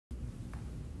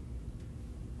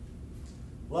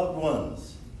Loved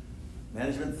ones,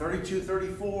 Management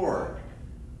 3234.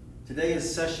 Today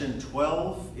is session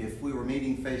 12. If we were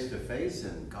meeting face to face,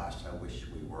 and gosh, I wish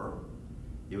we were,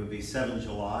 it would be 7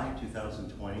 July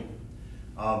 2020.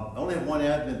 I only have one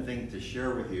admin thing to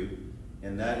share with you,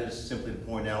 and that is simply to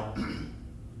point out,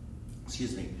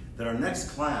 excuse me, that our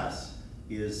next class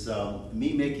is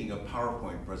me making a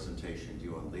PowerPoint presentation to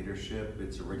you on leadership.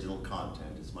 It's original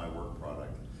content, it's my work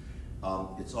product.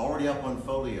 It's already up on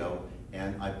Folio,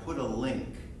 and I put a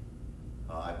link.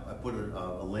 I put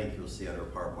a link you'll see under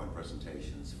PowerPoint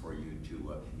presentations for you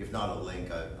to, if not a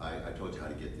link, I told you how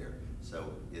to get there.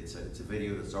 So it's a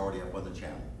video that's already up on the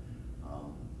channel.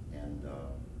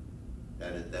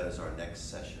 That is our next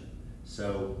session.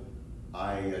 So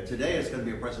today is going to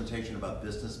be a presentation about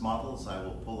business models. I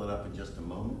will pull it up in just a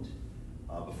moment.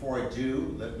 Before I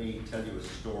do, let me tell you a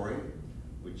story,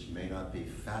 which may not be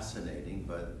fascinating,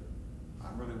 but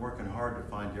I'm really working hard to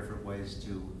find different ways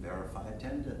to verify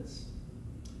attendance.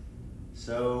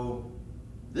 So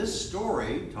this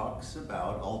story talks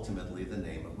about ultimately the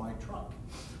name of my truck.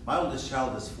 My oldest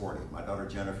child is 40. My daughter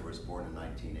Jennifer was born in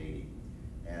 1980.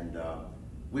 And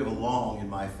we have in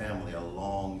my family, a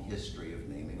long history of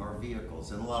naming our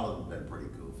vehicles. And a lot of them have been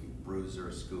pretty goofy.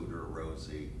 Bruiser, Scooter,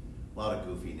 Rosie, a lot of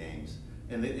goofy names.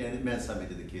 And it meant something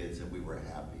to the kids, and we were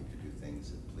happy to do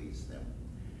things that pleased them.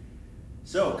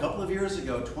 So a couple of years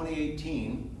ago,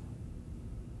 2018,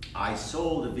 I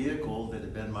sold a vehicle that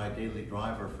had been my daily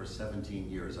driver for 17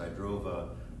 years. I drove a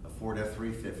Ford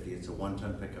F-350. It's a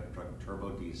one-ton pickup truck,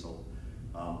 turbo diesel.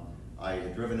 I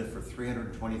had driven it for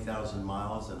 320,000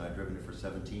 miles, and I'd driven it for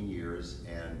 17 years.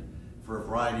 And for a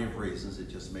variety of reasons, it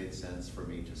just made sense for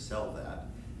me to sell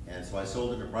that. And so I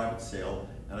sold it at a private sale,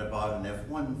 and I bought an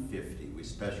F-150. We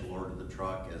special ordered the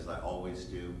truck, as I always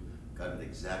do. Got it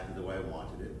exactly the way I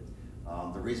wanted it.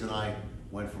 The reason I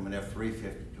went from an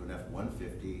F-350 to an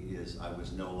F-150 is I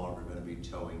was no longer going to be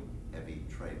towing heavy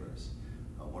trailers.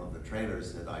 One of the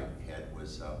trailers that I had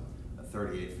was a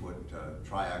 38-foot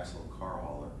triaxle car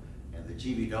hauler, and the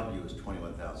GVW was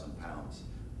 21,000 pounds,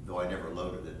 though I never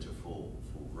loaded it to full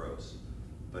gross.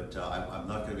 But I'm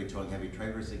not going to be towing heavy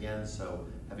trailers again, so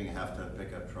having a half-ton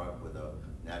pickup truck with a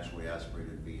naturally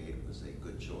aspirated V8 was a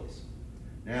good choice.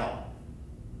 Now,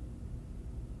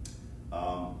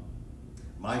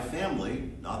 my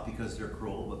family, not because they're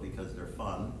cruel, but because they're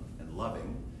fun and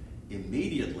loving,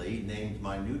 immediately named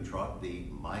my new truck the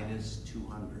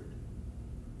 -200.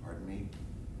 Pardon me?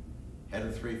 Had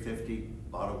a 350,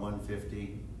 bought a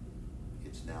 150.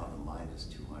 It's now the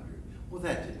 -200. Well,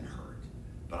 that didn't hurt,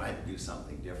 but I had to do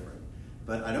something different.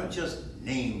 But I don't just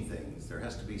name things. There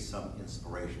has to be some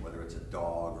inspiration, whether it's a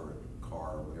dog or a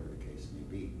car or whatever the case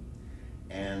may be.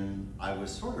 And I was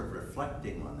sort of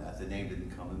reflecting on that. The name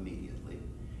didn't come immediately.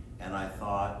 And I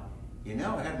thought, you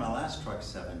know, I had my last truck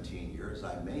 17 years.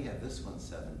 I may have this one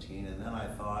 17. And then I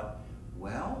thought,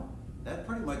 well, that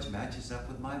pretty much matches up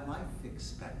with my life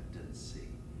expectancy.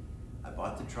 I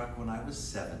bought the truck when I was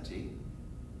 70.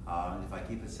 If I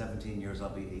keep it 17 years, I'll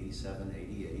be 87,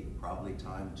 88. Probably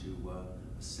time to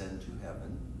ascend to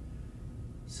heaven.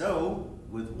 So,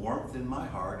 with warmth in my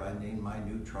heart, I named my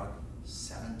new truck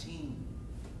 17.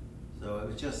 So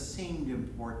it just seemed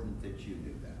important that you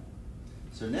knew that.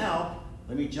 So now,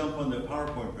 let me jump on the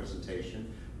PowerPoint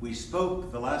presentation. We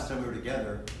spoke the last time we were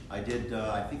together. I did,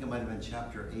 I think it might have been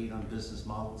chapter 8 on business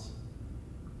models.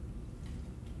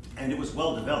 And it was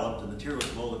well developed, the material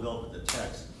was well developed with the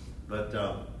text. But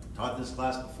taught this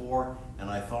class before, and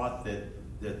I thought that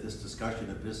this discussion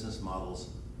of business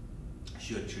models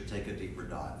should take a deeper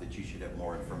dive, that you should have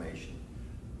more information.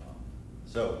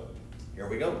 So, here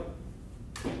we go.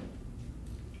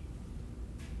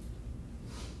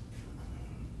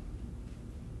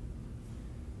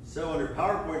 So under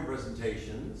PowerPoint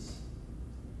presentations,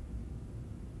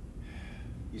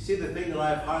 you see the thing that I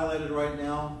have highlighted right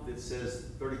now that says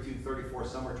 3234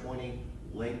 Summer 20,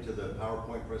 link to the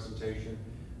PowerPoint presentation.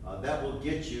 That will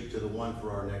get you to the one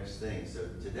for our next thing. So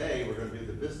today we're going to do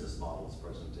the business models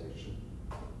presentation.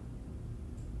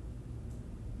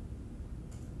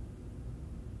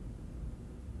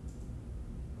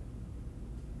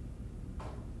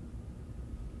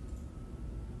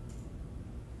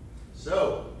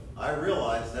 So, I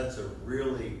realize that's a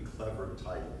really clever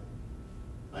title.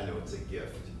 I know it's a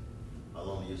gift.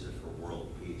 I'll only use it for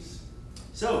world peace.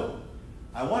 So,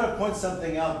 I want to point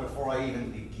something out before I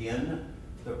even begin.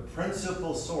 The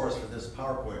principal source for this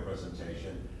PowerPoint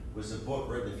presentation was a book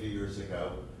written a few years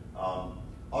ago.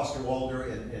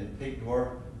 Osterwalder and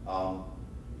Pigdor,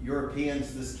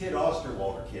 Europeans, this kid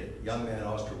Osterwalder, young man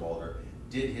Osterwalder,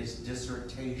 did his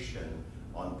dissertation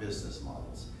on business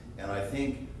models. And I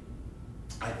think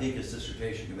I think his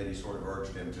dissertation committee sort of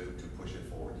urged him to push it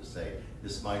forward, to say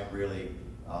this might really,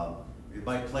 it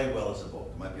might play well as a book.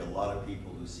 There might be a lot of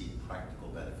people who see practical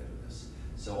benefit in this.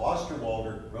 So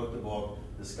Osterwalder wrote the book.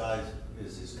 This guy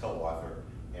is his co-author,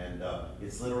 and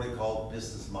it's literally called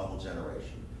Business Model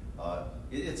Generation.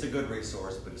 It's a good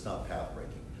resource, but it's not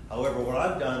path-breaking. However, what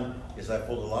I've done is I've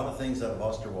pulled a lot of things out of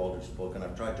Osterwalder's book, and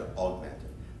I've tried to augment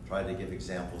it, tried to give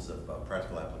examples of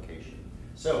practical application.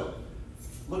 So,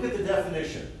 look at the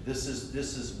definition. This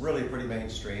is really pretty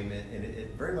mainstream, and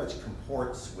it very much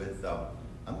comports with,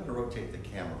 I'm going to rotate the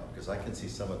camera because I can see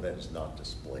some of that is not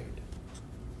displayed.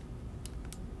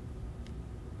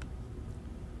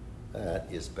 That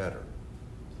is better.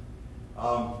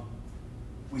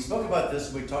 We spoke about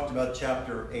this, we talked about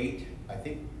chapter 8, I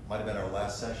think might have been our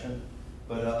last session,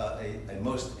 but a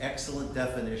most excellent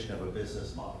definition of a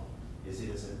business model is it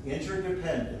is an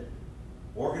interdependent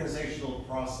organizational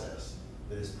process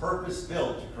that is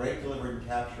purpose-built to create, deliver, and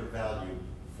capture value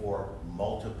for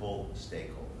multiple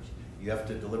stakeholders. You have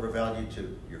to deliver value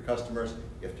to your customers,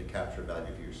 you have to capture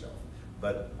value for yourself.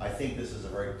 But I think this is a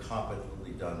very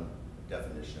competently done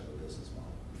definition of a business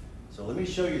model. So let me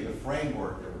show you the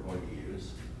framework that we're going to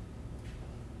use.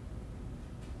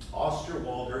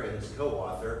 Osterwalder and his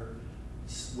co-author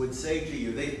would say to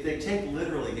you, they take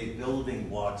literally a building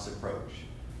blocks approach.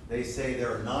 They say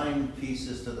there are 9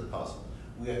 pieces to the puzzle.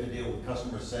 We have to deal with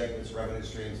customer segments, revenue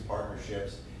streams,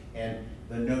 partnerships, and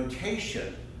the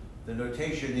notation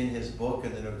in his book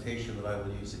and the notation that I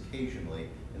will use occasionally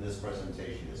in this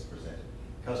presentation is presented.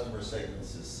 Customer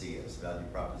segments is CS, value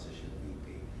proposition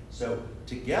VP. So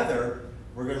together,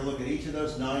 we're going to look at each of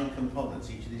those 9 components,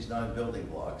 each of these 9 building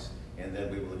blocks, and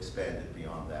then we will expand it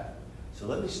beyond that. So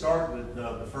let me start with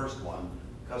the first one,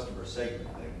 customer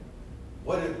segmenting.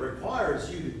 What it requires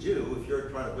you to do if you're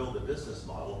trying to build a business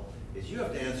model is you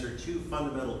have to answer 2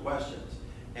 fundamental questions.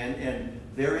 And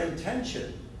they're in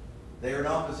tension. They are in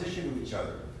opposition to each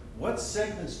other. What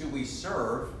segments do we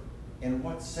serve and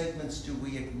what segments do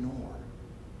we ignore?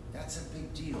 That's a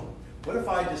big deal. What if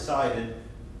I decided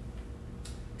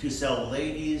to sell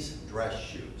ladies' dress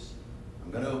shoes?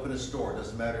 I'm going to open a store. It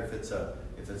doesn't matter if it's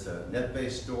a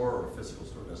net-based store or a physical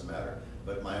store, it doesn't matter.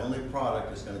 But my only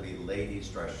product is going to be ladies'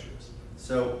 dress shoes.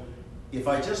 So if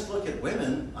I just look at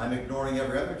women, I'm ignoring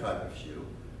every other type of shoe.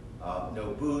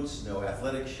 No boots, no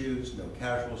athletic shoes, no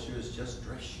casual shoes, just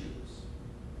dress shoes.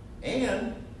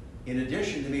 And in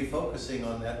addition to me focusing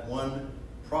on that one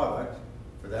product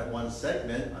for that one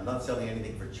segment, I'm not selling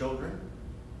anything for children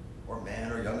or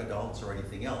men or young adults or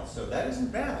anything else. So that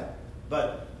isn't bad.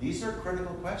 But these are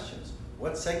critical questions.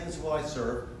 What segments will I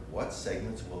serve? What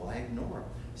segments will I ignore?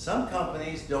 Some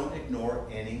companies don't ignore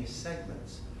any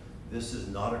segments. This is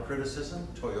not a criticism.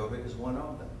 Toyota is one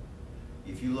of them.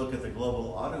 If you look at the global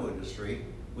auto industry,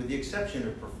 with the exception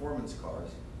of performance cars,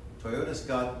 Toyota's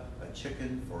got a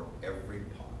chicken for every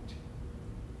pot.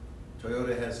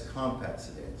 Toyota has compact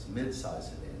sedans, mid-size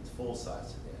sedans,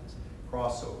 full-size sedans,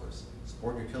 crossovers,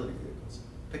 sport utility vehicles,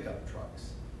 pickup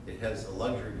trucks. It has a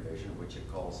luxury division, which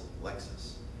it calls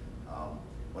Lexus.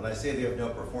 When I say they have no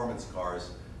performance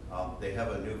cars, they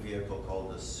have a new vehicle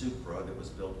called the Supra that was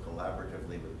built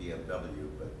collaboratively with BMW,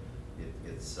 but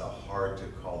it's hard to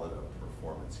call it a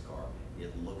performance car.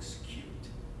 It looks cute.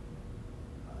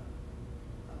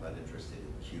 I'm not interested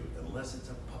in cute unless it's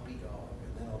a puppy dog,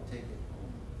 and then I'll take it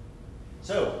home.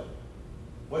 So,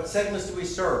 what segments do we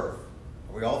serve?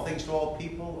 Are we all things to all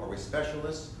people? Are we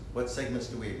specialists? What segments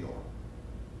do we ignore?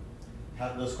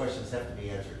 Those questions have to be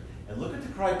answered. And look at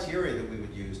the criteria that we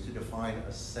would use to define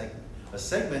a segment. A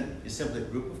segment is simply a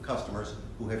group of customers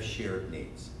who have shared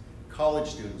needs. College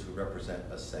students would represent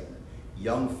a segment.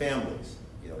 Young families,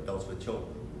 adults with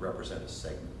children, would represent a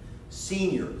segment.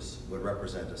 Seniors would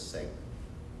represent a segment.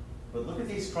 But look at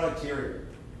these criteria.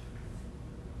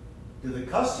 Do the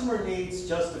customer needs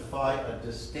justify a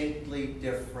distinctly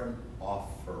different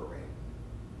offering?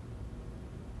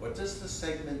 What does the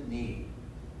segment need?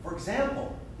 For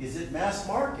example, is it mass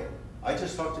market? I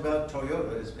just talked about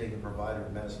Toyota as being a provider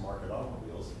of mass market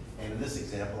automobiles, and in this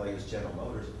example I use General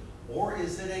Motors. Or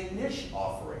is it a niche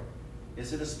offering?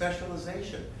 Is it a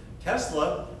specialization?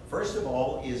 Tesla, first of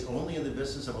all, is only in the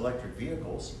business of electric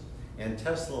vehicles, and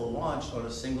Tesla launched on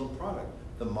a single product,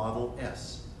 the Model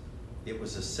S. It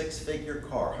was a 6-figure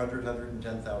car,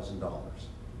 $110,000.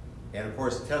 And of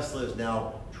course, Tesla is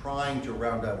now trying to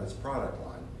round out its product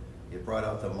line. It brought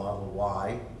out the Model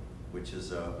Y, which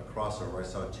is a crossover. I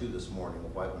saw 2 this morning, a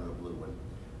white one and a blue one.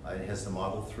 It has the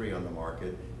Model 3 on the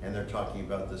market, and they're talking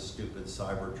about the stupid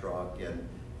Cybertruck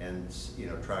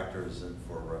and tractors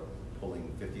for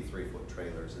pulling 53-foot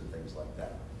trailers and things like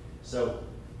that. So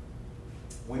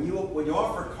When you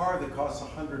offer a car that costs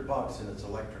 $100 and it's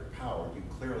electric powered, you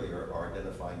clearly are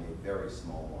identifying a very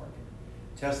small market.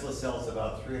 Tesla sells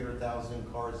about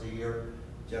 300,000 cars a year.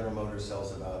 General Motors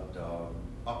sells about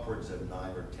upwards of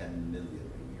 9 or 10 million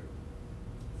a year.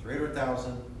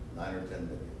 300,000, 9 or 10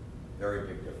 million. Very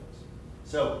big difference.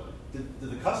 So do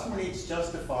the customer needs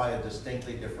justify a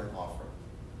distinctly different offering.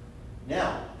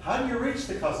 Now, how do you reach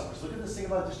the customers? Look at this thing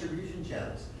about distribution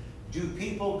channels. Do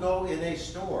people go in a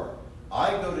store?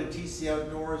 I go to TC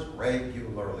Outdoors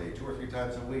regularly, 2 or 3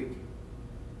 times a week.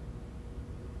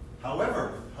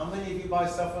 However, how many of you buy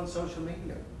stuff on social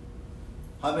media?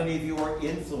 How many of you are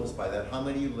influenced by that? How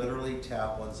many of you literally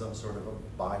tap on some sort of a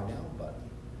buy now button?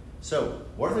 So,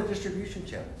 what are the distribution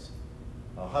channels?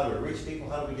 How do we reach people?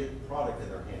 How do we get product in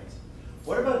their hands?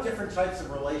 What about different types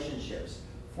of relationships?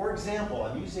 For example,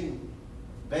 I'm using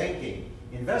banking,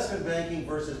 investment banking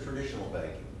versus traditional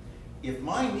banking. If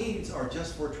my needs are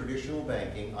just for traditional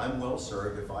banking, I'm well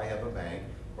served if I have a bank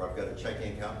where I've got a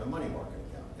checking account and a money market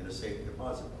account and a safety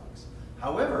deposit box.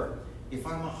 However, if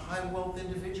I'm a high wealth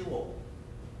individual,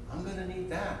 I'm going to need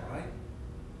that, right?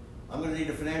 I'm going to need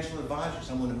a financial advisor,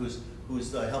 someone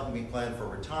who's helping me plan for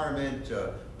retirement,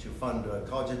 to fund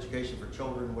college education for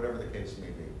children, whatever the case may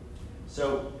be.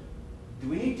 So, do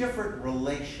we need different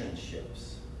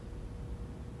relationships?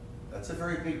 That's a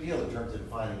very big deal in terms of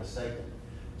defining a segment.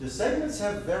 Do segments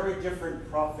have very different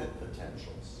profit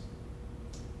potentials?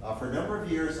 For a number of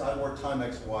years, I wore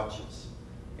Timex watches,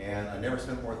 and I never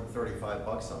spent more than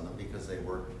 $35 on them because they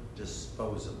were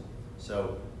disposable.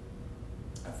 So,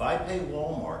 if I pay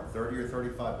Walmart $30 or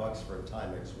 $35 for a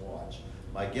Timex watch,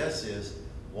 my guess is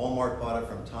Walmart bought it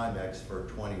from Timex for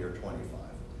 $20 or $25.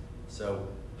 So,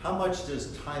 how much does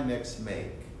Timex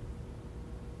make?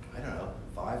 I don't know,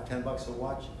 $5, $10 a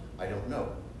watch? I don't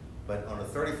know. But on a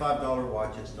 $35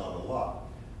 watch, it's not a lot.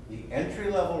 The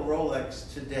entry-level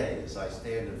Rolex today, as I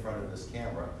stand in front of this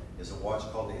camera, is a watch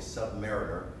called a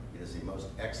Submariner. It is the most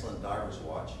excellent diver's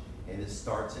watch, and it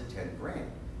starts at 10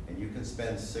 grand. And you can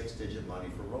spend 6-digit money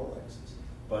for Rolexes.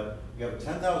 But you have a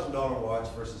 $10,000 watch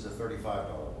versus a $35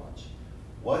 watch.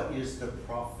 What is the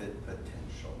profit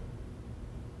potential?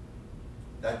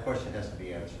 That question has to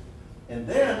be answered. And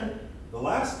then, the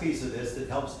last piece of this that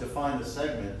helps define the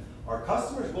segment, are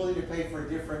customers willing to pay for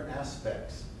different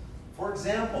aspects? For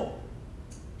example,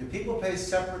 do people pay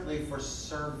separately for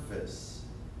service?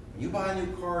 When you buy a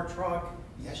new car or truck,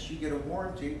 yes, you get a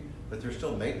warranty, but there's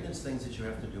still maintenance things that you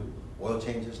have to do, oil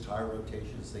changes, tire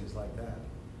rotations, things like that.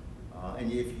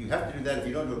 And if you have to do that, if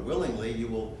you don't do it willingly, you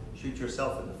will shoot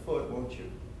yourself in the foot, won't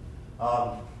you?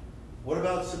 What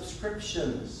about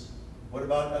subscriptions? What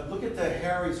about, look at the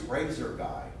Harry's razor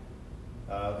guy.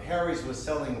 Harry's was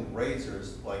selling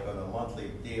razors like on a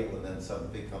monthly deal, and then some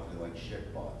big company like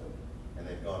Schick bought them, and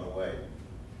they've gone away.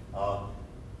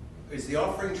 Is the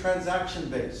offering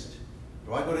transaction-based?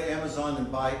 Do I go to Amazon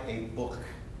and buy a book?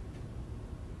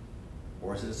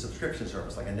 Or is it a subscription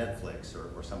service like a Netflix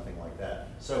or something like that?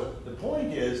 So the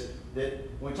point is that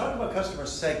when we talk about customer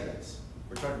segments,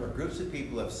 we're talking about groups of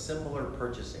people who have similar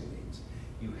purchasing needs.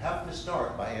 You have to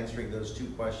start by answering those 2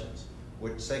 questions.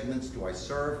 Which segments do I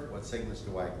serve? What segments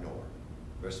do I ignore?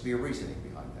 There has to be a reasoning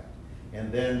behind that.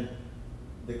 And then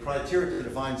the criteria to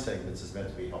define segments is meant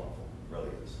to be helpful, it really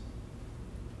is.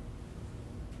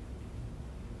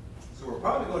 So we're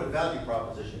probably going to value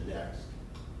proposition next.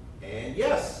 And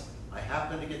yes, I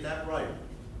happen to get that right.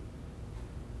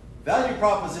 Value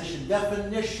proposition,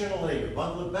 definitionally, a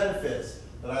bundle of benefits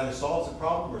that either solves a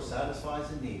problem or satisfies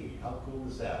a need. How cool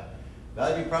is that?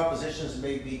 Value propositions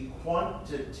may be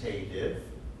quantitative.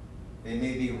 They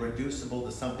may be reducible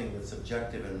to something that's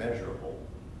objective and measurable.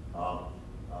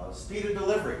 Speed of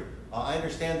delivery. I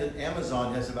understand that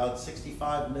Amazon has about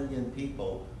 65 million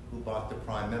people who bought the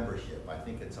Prime membership. I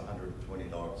think it's $120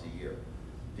 a year.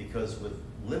 Because with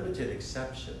limited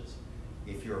exceptions,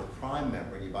 if you're a Prime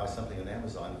member and you buy something on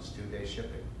Amazon, it's 2-day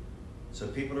shipping. So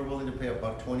people are willing to pay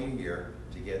 $120 a year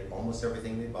to get almost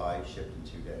everything they buy shipped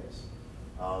in 2 days.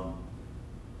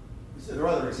 So there are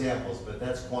other examples, but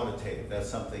that's quantitative. That's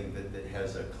something that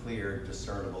has a clear,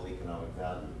 discernible economic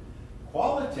value.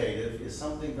 Qualitative is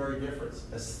something very different.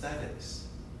 Aesthetics.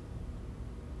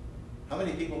 How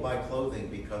many people buy clothing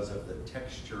because of the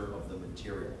texture of the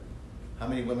material? How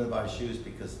many women buy shoes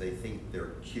because they think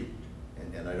they're cute?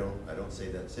 And I don't say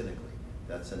that cynically.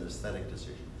 That's an aesthetic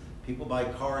decision. People buy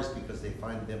cars because they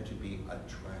find them to be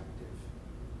attractive.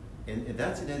 And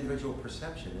that's an individual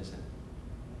perception, isn't it?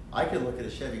 I can look at a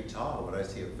Chevy Tahoe and I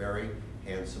see a very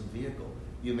handsome vehicle.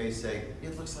 You may say,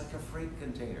 it looks like a freight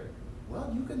container. Well,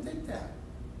 you can think that.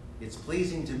 It's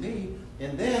pleasing to me.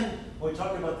 And then, when we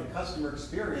talk about the customer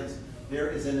experience, there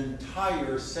is an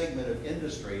entire segment of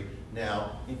industry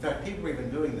now. In fact, people are even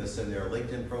doing this in their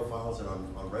LinkedIn profiles and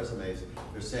on resumes.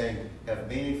 They're saying, have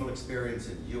meaningful experience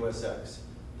in USX,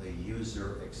 the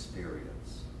user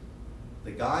experience.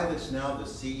 The guy that's now the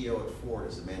CEO at Ford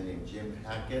is a man named Jim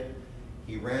Hackett.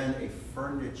 He ran a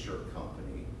furniture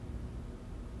company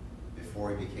before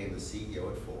he became the CEO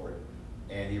at Ford,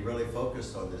 and he really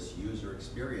focused on this user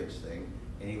experience thing,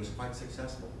 and he was quite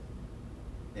successful.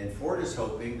 And Ford is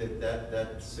hoping that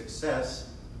that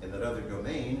success in that other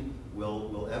domain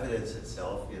will evidence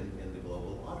itself in the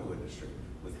global auto industry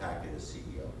with Hackett as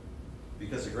CEO.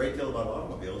 Because a great deal about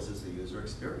automobiles is the user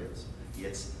experience.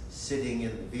 It's sitting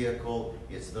in the vehicle,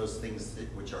 it's those things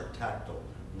which are tactile,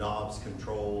 knobs,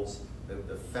 controls,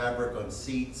 the fabric on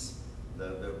seats,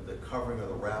 the covering of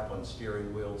the wrap on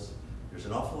steering wheels. There's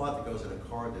an awful lot that goes in a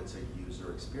car that's a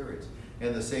user experience.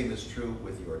 And the same is true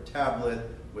with your tablet,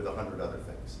 with 100 other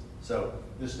things. So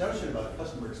this notion about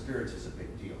customer experience is a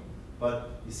big deal.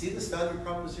 But you see this value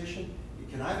proposition?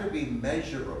 It can either be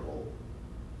measurable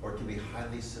or it can be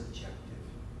highly subjective.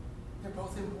 They're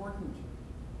both important.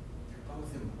 They're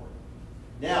both important.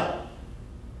 Now,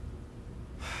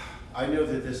 I know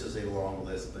that this is a long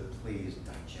list, but please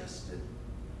digest it.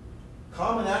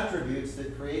 Common attributes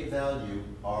that create value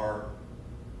are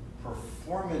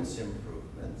performance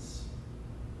improvements,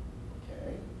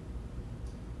 okay,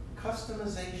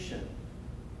 customization.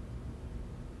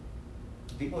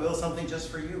 People build something just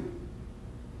for you.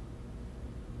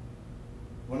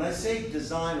 When I say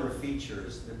design or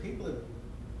features, the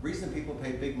reason people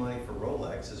pay big money for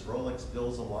Rolex is Rolex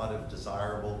builds a lot of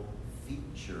desirable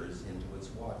features into its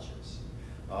watches.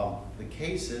 The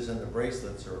cases and the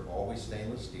bracelets are always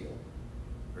stainless steel,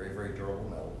 very, very durable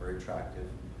metal, very attractive.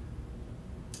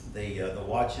 The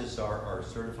watches are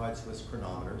certified Swiss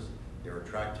chronometers. They're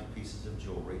attractive pieces of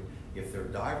jewelry. If they're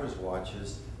divers'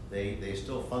 watches, they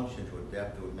still function to a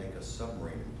depth that would make a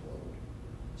submarine implode.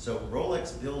 So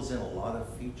Rolex builds in a lot of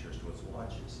features to its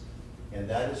watches. And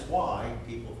that is why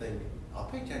people think, I'll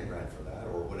pay 10 grand for that,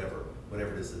 or whatever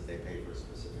it is that they pay for a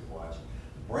specific watch.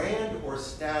 Brand or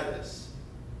status.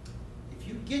 If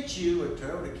you get you a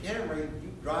Toyota Camry,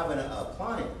 you drive an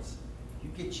appliance. You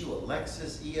get you a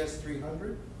Lexus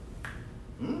ES300,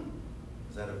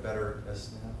 is that a better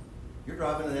S-Nav? You're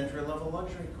driving an entry-level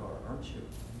luxury car, aren't you?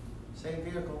 Same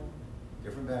vehicle,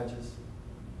 different badges.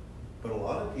 But a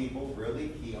lot of people really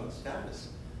key on status.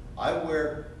 I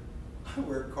wear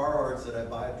Carhartts that I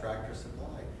buy at Tractor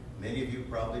Supply. Many of you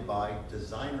probably buy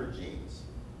designer jeans,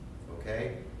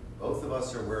 okay? Both of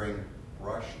us are wearing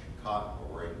brushed cotton,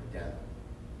 or wearing denim.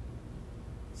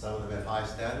 Some of them have high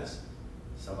status,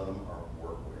 some of them are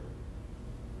workwear.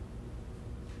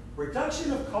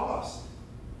 Reduction of cost.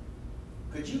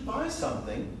 Could you buy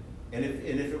something, and if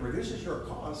it reduces your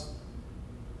cost,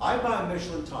 I buy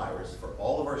Michelin tires for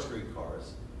all of our street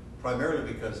cars,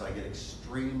 primarily because I get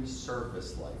extreme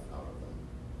service life out of them.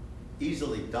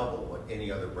 Easily double what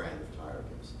any other brand of tire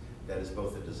gives. That is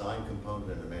both a design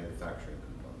component and a manufacturing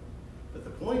component. But the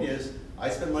point is, I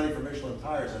spend money for Michelin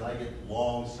tires and I get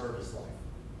long service life.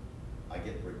 I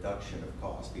get reduction of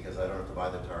cost because I don't have to buy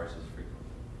the tires as frequently.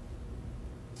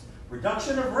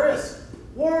 Reduction of risk.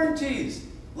 Warranties.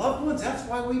 Loved ones, that's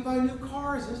why we buy new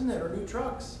cars, isn't it? Or new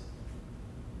trucks.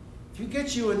 If you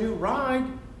get you a new ride,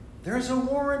 there's a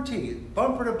warranty,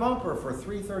 bumper to bumper for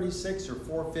 $336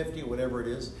 or $450, whatever it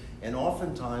is, and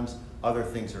oftentimes other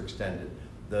things are extended.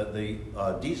 The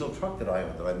diesel truck that I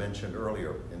own, that I mentioned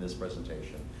earlier in this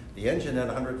presentation, the engine had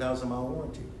a 100,000-mile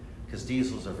warranty because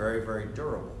diesels are very, very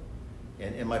durable.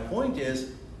 And my point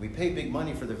is, we pay big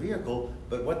money for the vehicle,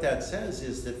 but what that says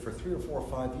is that for 3 or 4 or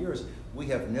 5 years, we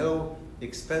have no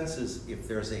expenses if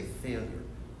there's a failure.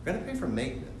 We're going to pay for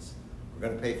maintenance. We're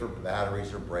going to pay for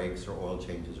batteries or brakes or oil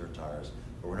changes or tires,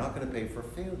 but we're not going to pay for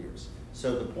failures.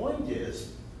 So the point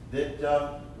is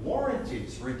that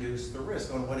warranties reduce the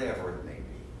risk on whatever it may be.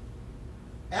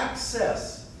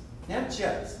 Access,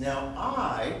 NetJets. Now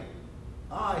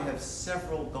I have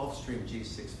several Gulfstream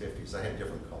G650s. I have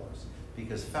different colors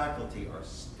because faculty are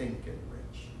stinking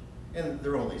rich. And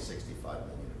they're only 65 million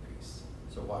a piece,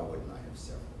 so why wouldn't I have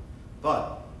several?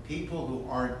 But people who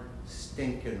aren't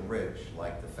stinking rich,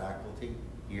 like the faculty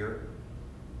here,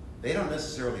 they don't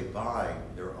necessarily buy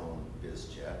their own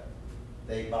BizJet.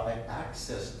 They buy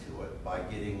access to it by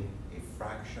getting a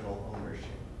fractional ownership.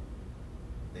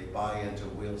 They buy into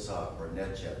Wheels Up or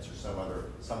NetJets or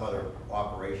some other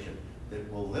operation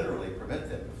that will literally permit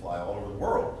them to fly all over the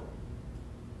world,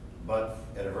 but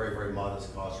at a very, very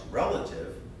modest cost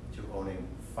relative to owning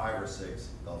 5 or 6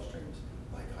 Gulfstreams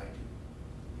like I do.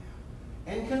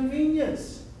 Yeah. And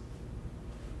convenience.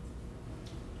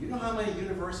 You know how how many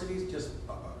universities just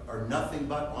are nothing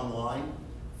but online?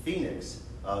 Phoenix,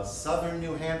 Southern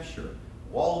New Hampshire,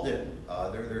 Walden,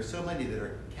 there are so many that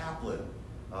are Kaplan,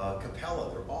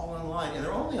 Capella, they're all online, and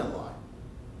they're only online.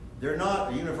 They're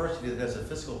not a university that has a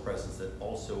physical presence that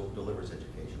also delivers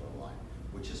education online,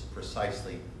 which is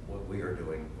precisely what we are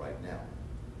doing right now.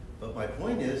 But my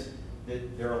point is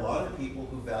that there are a lot of people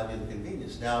who value the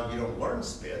convenience. Now, you don't learn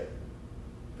spit,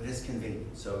 but it's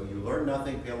convenient. So you learn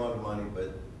nothing, pay a lot of money,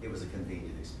 but it was a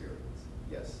convenient experience.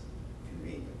 Yes,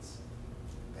 convenience.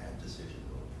 Bad decision.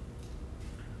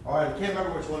 All right, I can't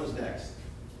remember which one is next.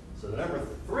 So the number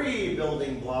 3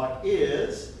 building block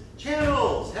is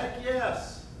channels. Heck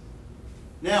yes.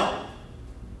 Now,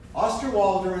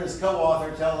 Osterwalder and his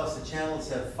co-author tell us that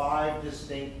channels have 5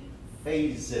 distinct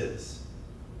phases.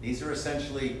 These are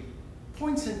essentially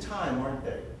points in time, aren't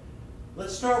they?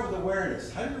 Let's start with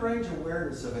awareness. How do you raise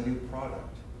awareness of a new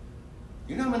product?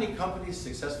 You know how many companies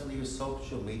successfully use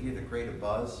social media to create a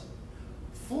buzz?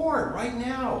 Ford, right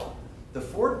now. The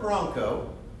Ford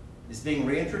Bronco is being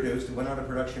reintroduced. It went out of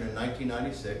production in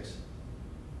 1996.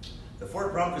 The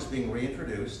Ford Bronco is being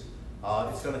reintroduced.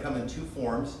 It's going to come in 2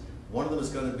 forms. One of them is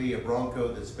going to be a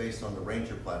Bronco that's based on the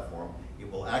Ranger platform. It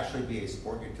will actually be a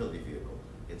sport utility vehicle.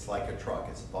 It's like a truck.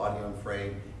 It's body on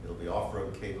frame. It'll be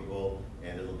off-road capable,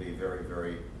 and it'll be a very,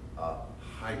 very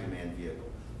high-demand vehicle.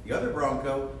 The other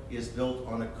Bronco is built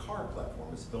on a car platform.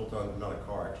 It's built on, not a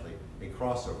car actually, a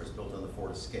crossover. It's built on the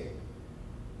Ford Escape.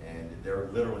 And they're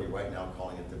literally right now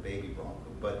calling it the baby Bronco.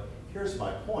 But here's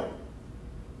my point.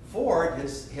 Ford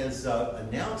has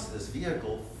announced this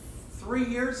vehicle 3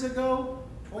 years ago,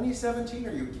 2017,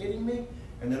 are you kidding me?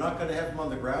 And they're not going to have them on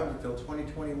the ground until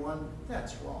 2021?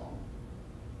 That's wrong.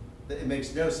 It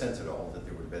makes no sense at all that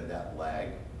there would have been that lag,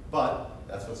 but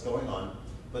that's what's going on.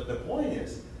 But the point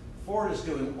is, Ford is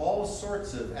doing all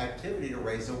sorts of activity to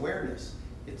raise awareness.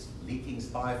 It's leaking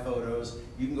spy photos.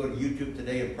 You can go to YouTube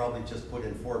today and probably just put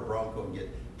in Ford Bronco and get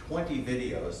 20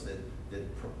 videos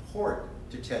that purport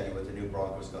to tell you what the new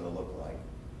Bronco is going to look like,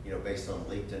 you know, based on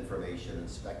leaked information and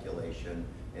speculation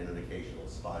and an occasional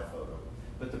spy photo.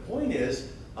 But the point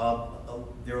is,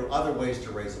 there are other ways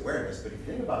to raise awareness, but if you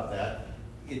think about that,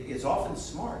 it's often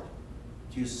smart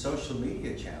to use social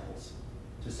media channels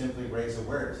to simply raise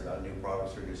awareness about new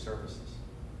products or new services.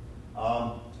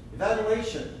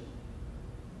 Evaluation.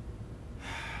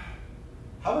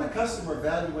 How would a customer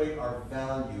evaluate our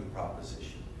value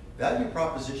proposition? Value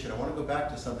proposition, I want to go back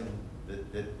to something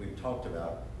that we've talked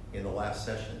about in the last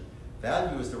session.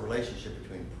 Value is the relationship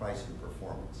between price and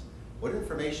performance. What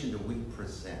information do we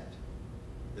present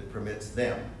that permits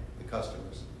them, the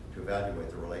customers, to evaluate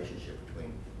the relationship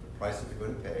between the price that they're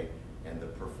going to pay and the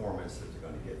performance that they're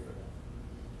going to get for them?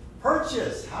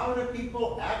 Purchase. How do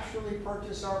people actually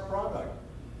purchase our product?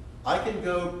 I can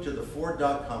go to the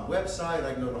Ford.com website,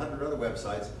 I can go to 100 other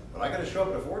websites, but I got to show up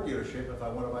at a Ford dealership if I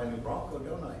want to buy a new Bronco,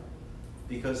 don't I?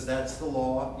 Because that's the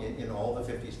law in all the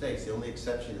 50 states. The only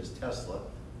exception is Tesla,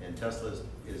 and Tesla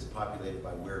is populated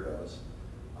by weirdos.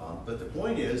 But the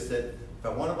point is that if I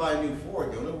want to buy a new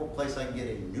Ford, the only place I can get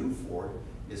a new Ford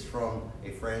is from a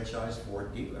franchised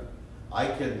Ford dealer. I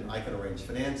can arrange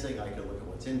financing, I can look at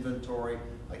what's inventory,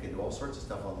 I can do all sorts of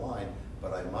stuff online,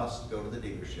 but I must go to the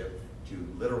dealership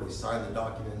to literally sign the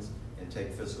documents and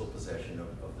take physical possession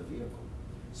of the vehicle.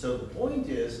 So the point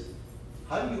is,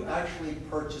 how do you actually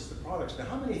purchase the products? Now,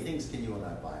 how many things can you and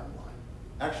I buy online?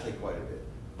 Actually, quite a bit.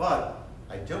 But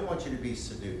I don't want you to be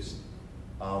seduced.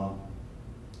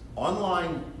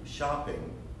 Online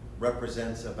shopping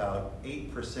represents about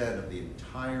 8% of the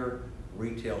entire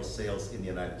retail sales in the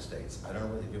United States. I don't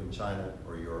know what they do in China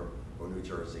or Europe or New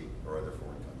Jersey or other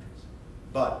foreign countries.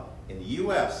 But in the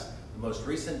US, the most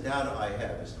recent data I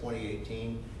have is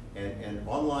 2018, and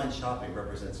online shopping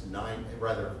represents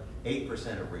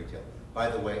 8% of retail. By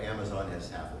the way, Amazon has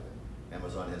half of it.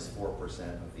 Amazon has 4%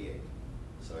 of the 8.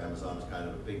 So Amazon is kind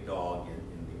of a big dog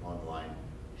in the online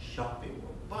shopping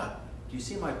world. But do you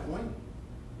see my point?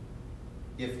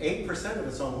 If 8% of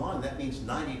it's online, that means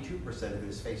 92% of it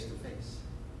is face-to-face.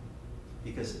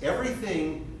 Because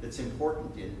everything that's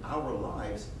important in our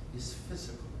lives is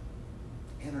physical.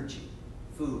 Energy,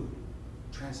 food,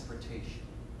 transportation,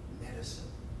 medicine.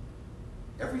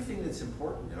 Everything that's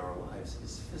important in our lives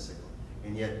is physical.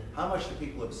 And yet, how much do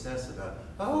people obsess about,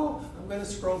 oh, I'm going to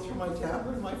scroll through my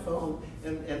tablet and my phone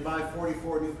and buy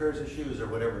 44 new pairs of shoes or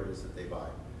whatever it is that they buy.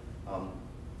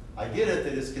 I get it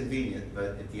that it's convenient, but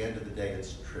at the end of the day,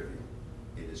 it's trivial.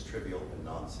 It is trivial and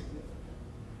non-significant.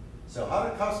 So how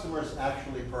do customers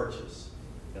actually purchase?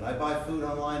 Can I buy food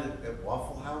online at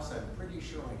Waffle House? I'm pretty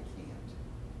sure I can't.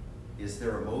 Is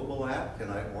there a mobile app? Can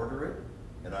I order it?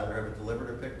 and either have it delivered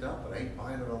or picked up, but I ain't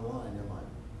buying it online, am I?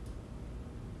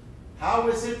 How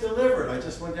is it delivered? I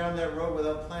just went down that road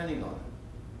without planning on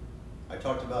it. I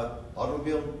talked about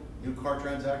automobile, new car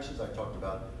transactions. I talked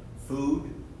about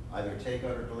food, either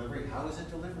takeout or delivery. How is it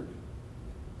delivered?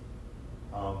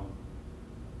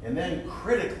 And then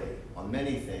critically, on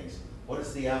many things, what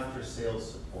is the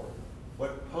after-sales support?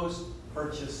 What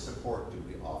post-purchase support do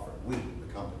we offer, we,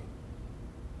 the company?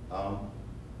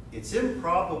 It's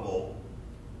improbable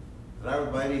that I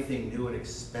would buy anything new and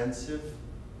expensive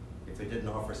if it didn't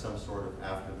offer some sort of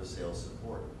after-the-sales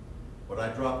support. Would I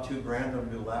drop $2 grand on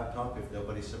a new laptop if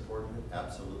nobody supported it?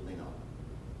 Absolutely not.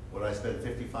 Would I spend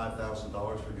 $55,000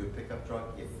 for a new pickup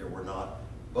truck if there were not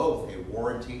both a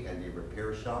warranty and a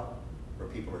repair shop where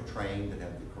people are trained and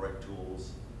have the correct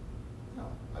tools? No,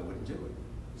 I wouldn't do it.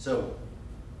 So,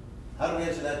 how do we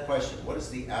answer that question? What is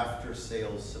the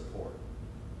after-sales support?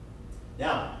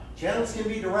 Now, channels can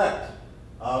be direct.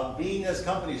 Being has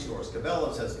company stores,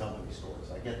 Cabela's has company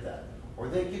stores, I get that. Or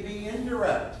they can be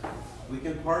indirect. We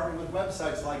can partner with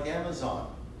websites like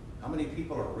Amazon. How many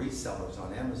people are resellers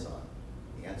on Amazon?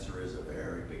 The answer is a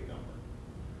very big number.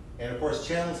 And of course,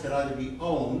 channels can either be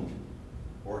owned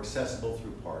or accessible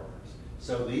through partners.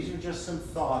 So these are just some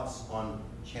thoughts on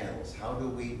channels. How do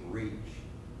we reach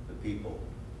the people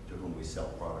to whom we sell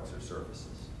products or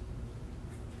services?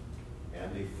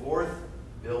 And the fourth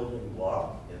building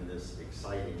block in this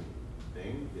exciting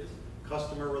thing is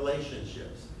customer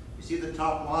relationships. You see the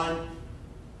top line?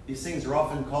 These things are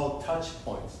often called touch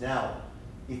points. Now,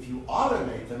 if you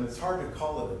automate them, it's hard to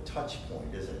call it a touch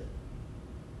point, isn't it?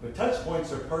 But touch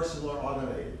points are personal or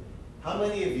automated. How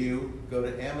many of you go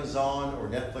to Amazon or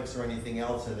Netflix or anything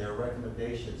else and there are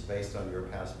recommendations based on your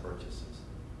past purchases?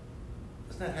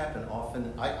 Doesn't that happen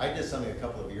often? I did something a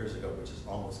couple of years ago which is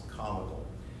almost comical.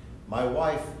 My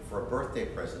wife, for a birthday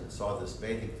present, saw this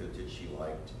bathing suit that she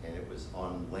liked, and it was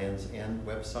on Land's End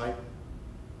website.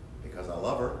 Because I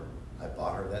love her, I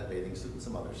bought her that bathing suit and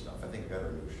some other stuff. I think I got her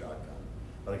a new shotgun.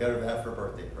 But I got her that for a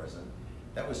birthday present.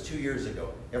 That was 2 years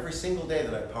ago. Every single day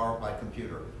that I power up my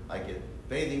computer, I get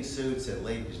bathing suits and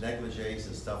ladies' negligees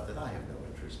and stuff that I have no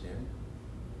interest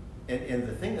in. And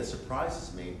the thing that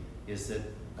surprises me is that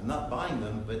I'm not buying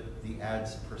them, but the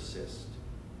ads persist.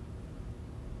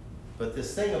 But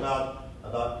this thing about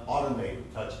automated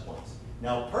touch points.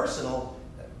 Now, personal,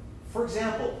 for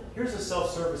example, here's a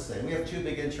self-service thing. We have two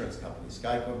big insurance companies,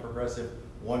 Geico and Progressive,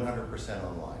 100%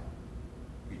 online.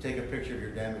 You take a picture of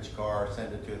your damaged car,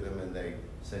 send it to them, and they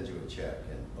send you a check,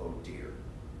 and oh dear.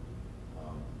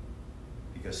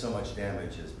 Because so much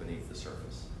damage is beneath the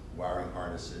surface. Wiring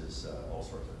harnesses, all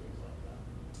sorts of things like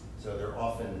that. So they're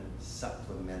often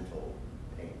supplemental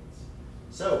payments.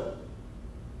 So,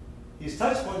 these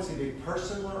touch points can be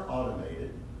personal or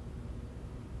automated,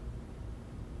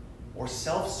 or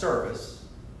self-service.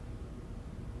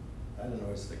 I don't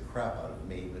know, it's the crap out of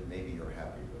me, but maybe you're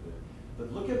happy with it.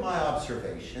 But look at my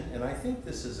observation, and I think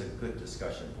this is a good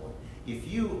discussion point. If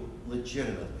you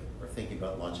legitimately are thinking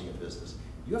about launching a business,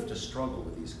 you have to struggle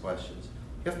with these questions.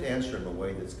 You have to answer in a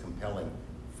way that's compelling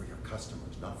for your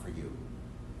customers, not for you.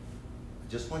 I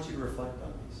just want you to reflect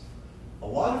on these. A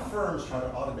lot of firms try to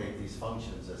automate these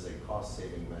functions as a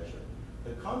cost-saving measure.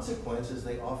 The consequence is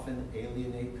they often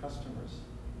alienate customers.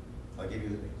 I'll give you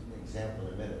an example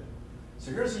in a minute. So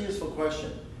here's a useful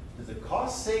question. Do the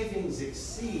cost savings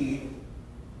exceed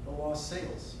the lost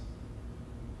sales?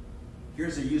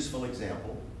 Here's a useful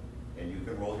example, and you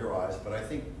can roll your eyes, but I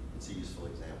think it's a useful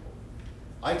example.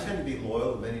 I tend to be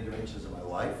loyal in many dimensions of my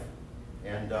life,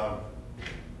 and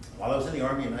while I was in the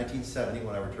Army in 1970,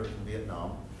 when I returned from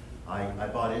Vietnam, I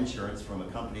bought insurance from a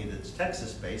company that's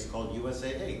Texas-based called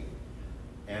USAA.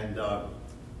 And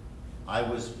I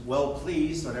was well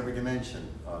pleased on every dimension.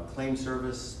 Claim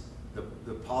service,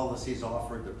 the policies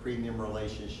offered, the premium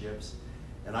relationships.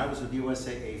 And I was with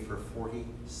USAA for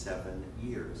 47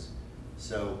 years.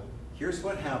 So here's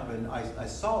what happened. I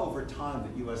saw over time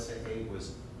that USAA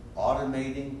was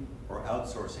automating or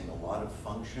outsourcing a lot of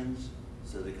functions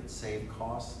so they could save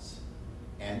costs.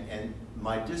 And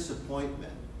my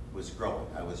disappointment was growing.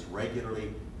 I was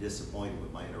regularly disappointed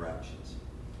with my interactions.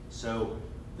 So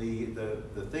the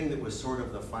thing that was sort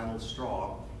of the final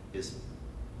straw is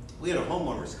we had a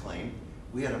homeowner's claim.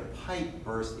 We had a pipe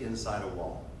burst inside a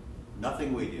wall.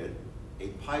 Nothing we did, a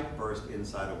pipe burst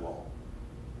inside a wall.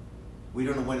 We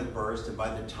don't know when it burst, and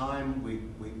by the time we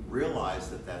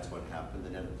realized that that's what happened,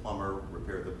 and then a plumber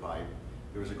repaired the pipe,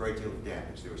 there was a great deal of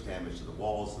damage. There was damage to the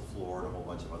walls, the floor, and a whole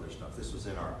bunch of other stuff. This was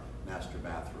in our master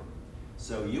bathroom.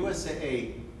 So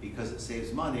USAA, because it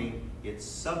saves money, it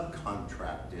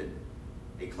subcontracted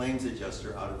a claims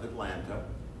adjuster out of Atlanta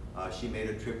She made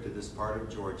a trip to this part of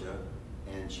Georgia,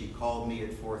 and she called me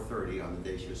at 4:30 on the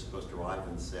day she was supposed to arrive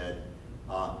and said,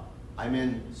 I'm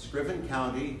in Scriven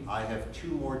County. I have 2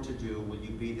 more to do. Will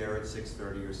you be there at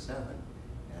 6:30 or 7?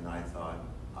 And I thought,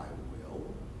 I will.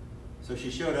 So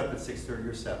she showed up at 6:30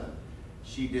 or 7.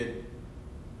 She did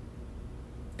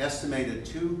estimated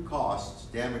 2 costs,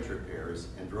 damage repairs,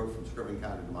 and drove from Scriven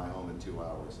County to my home in 2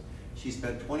 hours. She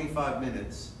spent 25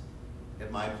 minutes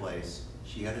at my place.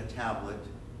 She had a tablet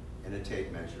and a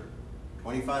tape measure.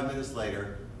 25 minutes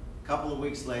later, a couple of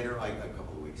weeks later,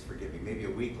 forgive me, maybe a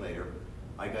week later,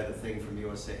 I got a thing from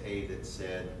USAA that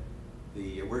said,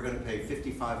 we're going to pay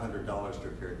 $5,500 to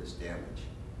repair this damage.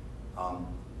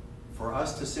 For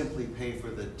us to simply pay for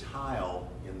the tile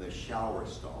in the shower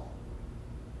stall,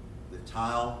 the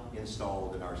tile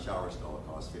installed in our shower stall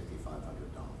cost $5,500.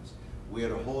 We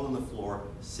had a hole in the floor,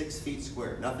 6 feet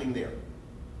square, nothing there.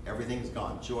 Everything's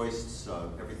gone, joists,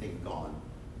 everything gone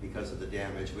because of the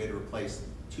damage. We had to replace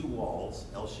 2 walls,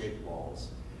 L-shaped walls.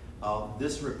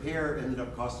 This repair ended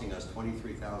up costing us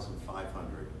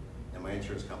 $23,500, and my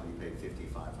insurance company paid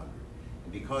 $5,500.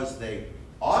 And because they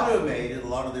automated a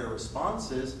lot of their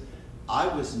responses, I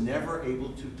was never able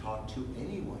to talk to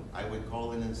anyone. I would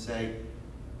call in and say,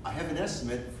 I have an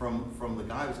estimate from the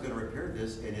guy who's going to repair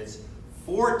this, and it's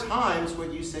 4 times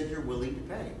what you said you're willing to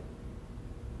pay.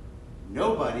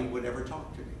 Nobody would ever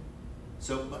talk to me.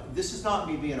 So this is not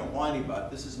me being a whiny butt.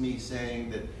 This is me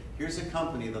saying that here's a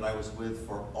company that I was with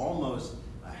for almost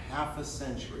a half a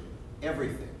century.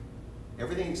 Everything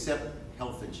except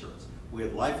health insurance. We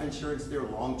had life insurance there,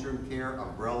 long-term care,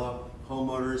 umbrella,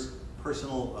 homeowners,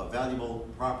 personal valuable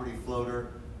property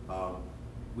floater.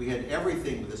 We had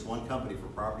everything with this one company for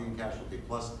property and casualty,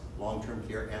 plus long-term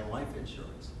care and life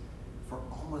insurance for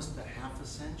almost a half a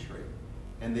century.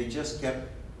 And they just kept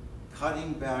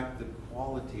cutting back the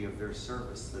quality of their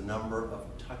service, the number of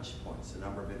touch points, the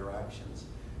number of interactions.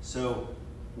 So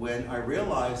when I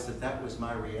realized that that was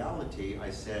my reality, I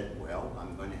said, well,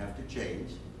 I'm going to have to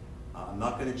change. I'm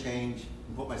not going to change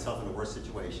and put myself in a worse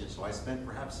situation. So I spent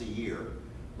perhaps a year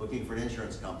looking for an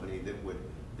insurance company that would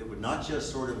not just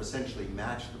sort of essentially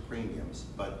match the premiums,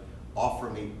 but offer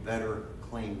me better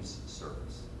claims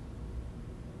service.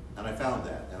 And I found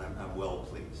that, and I'm well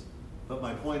pleased. But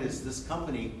my point is, this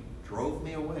company drove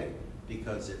me away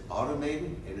because it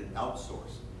automated and it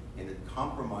outsourced, and it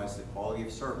compromised the quality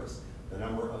of service, the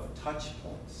number of touch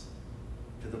points,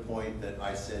 to the point that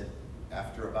I said,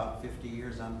 after about 50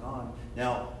 years, I'm gone.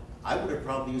 Now, I would have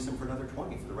probably used them for another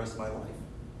 20 for the rest of my life.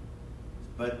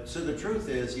 But, so the truth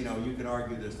is, you know, you can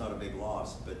argue that it's not a big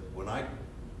loss, but when I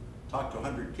talk to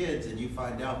 100 kids and you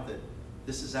find out that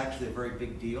this is actually a very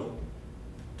big deal,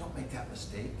 don't make that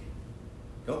mistake.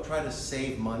 Don't try to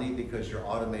save money because you're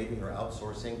automating or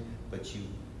outsourcing, but you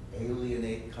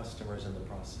alienate customers in the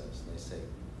process. And they say,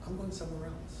 I'm going somewhere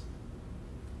else.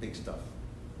 Big stuff.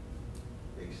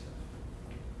 Big stuff.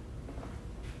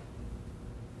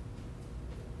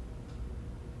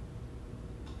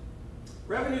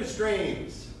 Revenue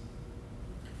streams.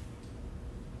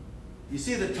 You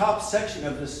see the top section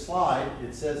of this slide,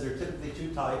 it says there are typically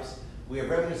 2 types. We have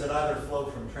revenues that either flow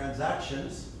from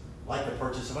transactions, like the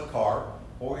purchase of a car,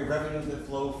 or we have revenues that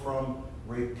flow from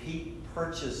repeat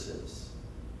purchases.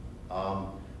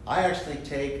 I actually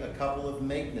take a couple of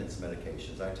maintenance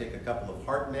medications. I take a couple of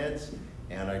heart meds,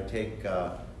 and I take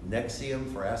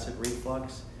Nexium for acid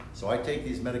reflux. So I take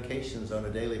these medications on a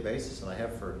daily basis, and I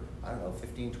have for, I don't know,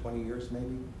 15, 20 years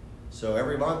maybe. So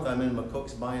every month I'm in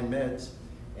McCook's buying meds,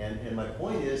 and my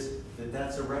point is that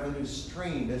that's a revenue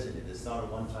stream, isn't it? It's not a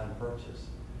one-time purchase.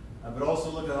 But also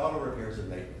look at auto repairs and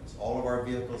maintenance. All of our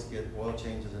vehicles get oil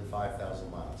changes at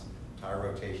 5,000 miles, tire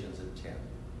rotations at 10.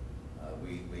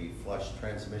 We flush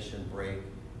transmission, brake,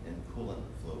 and coolant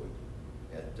fluid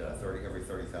at every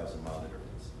 30,000 mile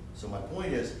intervals. So my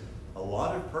point is, a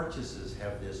lot of purchases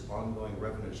have this ongoing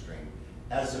revenue stream,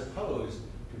 as opposed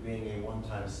to being a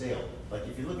one-time sale. Like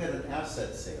if you look at an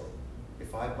asset sale,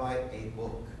 if I buy a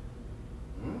book,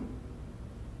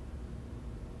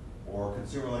 or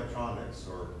consumer electronics,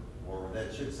 or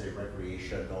that should say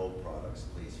recreational products,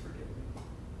 please forgive me.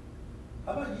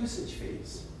 How about usage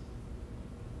fees?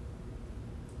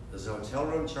 Does a hotel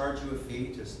room charge you a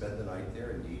fee to spend the night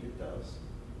there? Indeed it does.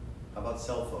 How about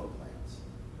cell phone plans?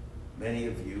 Many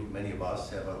of us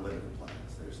have unlimited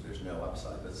plans. There's no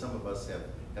upside, but some of us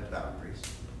have boundaries.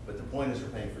 But the point is we're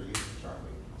paying for usage, aren't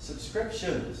we?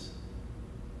 Subscriptions.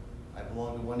 I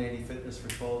belong to 180 Fitness for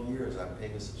 12 years. I'm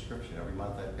paying a subscription. Every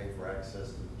month I pay for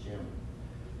access to the gym.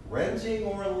 Renting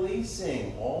or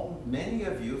leasing. Many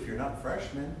of you, if you're not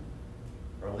freshmen,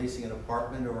 are leasing an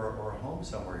apartment or a home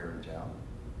somewhere here in town.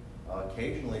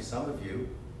 Occasionally, some of you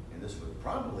and this would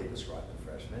probably describe the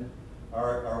freshmen,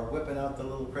 are whipping out the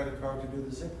little credit card to do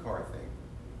the zip card thing.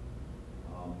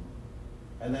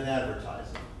 And then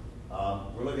advertising.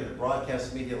 We're looking at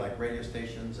broadcast media like radio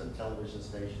stations and television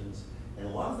stations, and a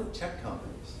lot of the tech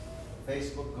companies,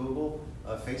 Facebook, Google,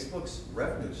 Facebook's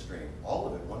revenue stream, all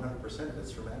of it, 100% of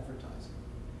it's from advertising.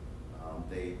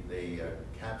 They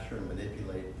capture and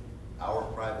manipulate our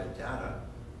private data,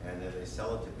 and then they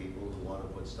sell it to people who want to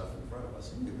put stuff in front of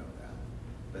us, and you know that.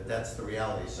 But that's the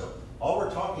reality. So all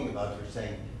we're talking about, you're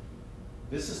saying,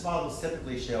 business models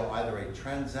typically show either a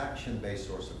transaction-based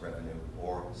source of revenue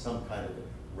or some kind of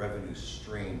revenue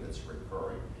stream that's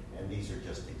recurring, and these are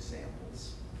just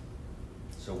examples.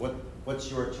 So what's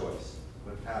your choice?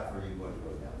 What path are you going to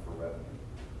go down for revenue?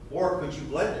 Or could you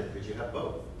blend it? Could you have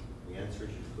both? The answer is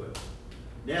you could.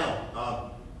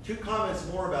 Now, 2 comments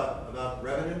more about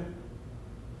revenue.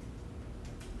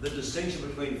 The distinction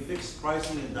between fixed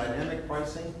pricing and dynamic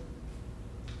pricing.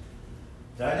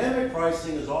 Dynamic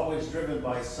pricing is always driven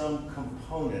by some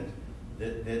component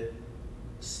that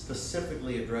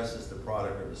specifically addresses the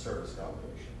product or the service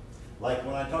combination. Like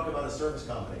when I talk about a service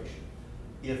combination,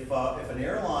 if an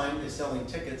airline is selling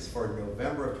tickets for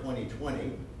November of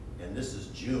 2020, and this is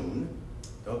June,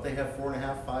 don't they have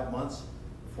 4.5, 5 months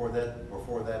before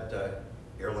that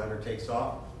airliner takes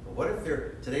off? But what if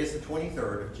today's the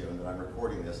 23rd of June that I'm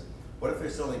recording this, what if they're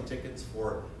selling tickets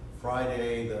for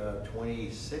Friday the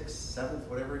 26th, 7th,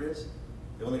 whatever it is?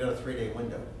 They only got a 3-day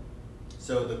window.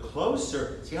 So the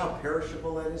closer, see how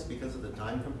perishable that is because of the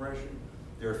time compression?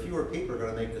 There are fewer people who are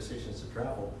going to make decisions to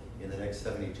travel in the next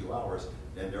 72 hours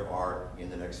than there are in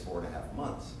the next 4.5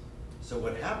 months. So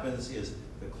what happens is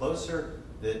the closer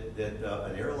that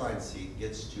an airline seat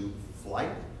gets to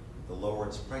flight, the lower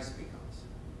its price becomes.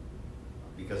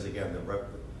 Because again, the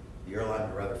airline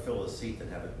would rather fill a seat than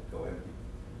have it go empty.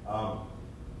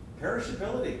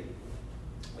 Perishability.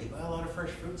 We buy a lot of fresh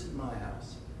fruits in my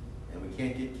house, and we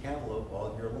can't get cantaloupe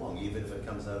all year long, even if it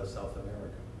comes out of South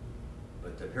America.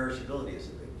 But perishability is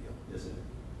a big deal, isn't it?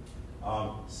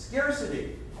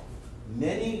 Scarcity.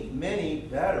 Many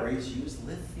batteries use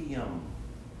lithium.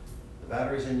 The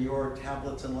batteries in your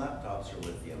tablets and laptops are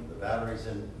lithium. The batteries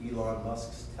in Elon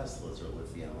Musk's Teslas are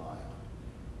lithium ion.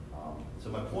 So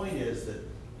my point is that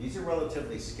these are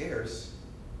relatively scarce,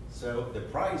 so the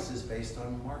price is based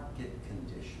on market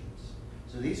conditions.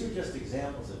 So these are just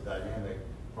examples of dynamic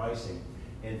pricing.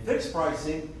 And fixed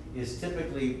pricing is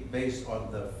typically based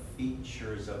on the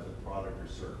features of the product or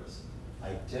service,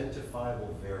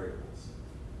 identifiable variables.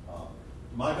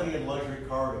 Am I going to get a luxury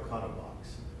car or a econo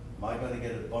box? Am I going to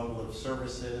get a bundle of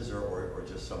services or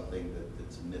just something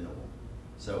that's minimal?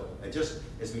 So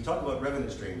as we talk about revenue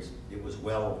streams, it was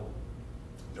well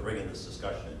to bring in this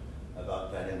discussion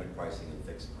about dynamic pricing and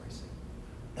fixed pricing.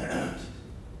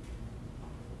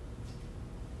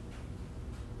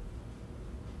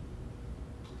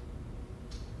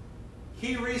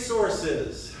 Key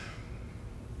resources.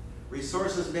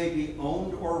 Resources may be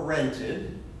owned or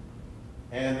rented,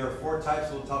 and there are 4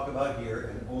 types we'll talk about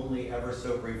here, and only ever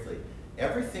so briefly.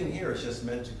 Everything here is just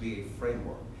meant to be a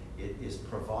framework. It is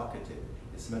provocative.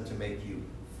 It's meant to make you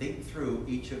think through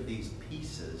each of these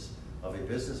pieces of a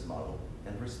business model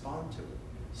and respond to it.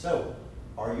 So,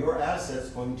 are your assets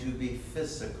going to be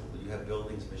physical? Do you have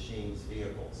buildings, machines,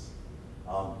 vehicles?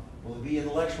 Will it be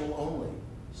intellectual only?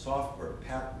 Software,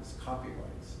 patents,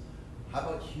 copyrights? How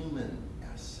about human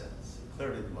assets?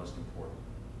 Clearly the most important,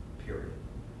 period.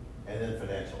 And then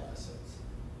financial assets.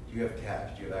 Do you have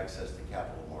cash? Do you have access to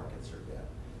capital markets or debt?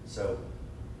 So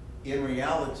in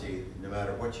reality, no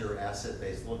matter what your asset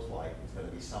base looks like, it's going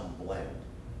to be some blend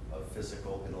of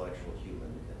physical, intellectual,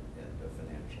 human, and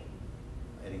financial.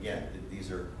 And again,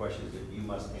 these are questions that you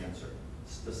must answer,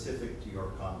 specific to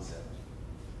your concept.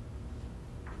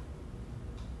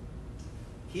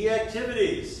 Key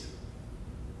activities.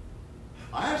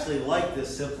 I actually like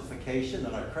this simplification,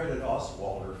 and I credit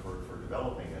Oswalder for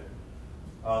developing it.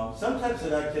 Some types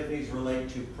of activities relate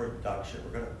to production.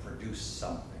 We're going to produce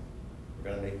something.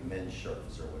 We're going to make men's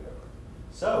shirts or whatever.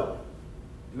 So,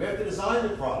 do we have to design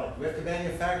the product? Do we have to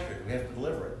manufacture it? Do we have to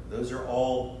deliver it? Those are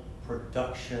all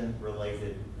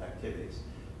production-related activities.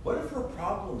 What if we're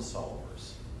problem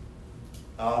solvers?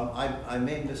 I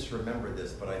may misremember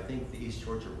this, but I think the East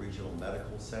Georgia Regional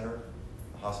Medical Center,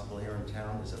 the hospital here in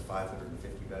town, is a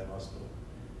 550-bed hospital.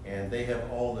 And they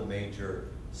have all the major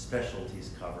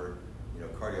specialties covered, you know,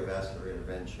 cardiovascular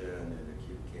intervention and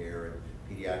acute care and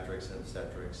pediatrics and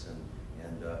obstetrics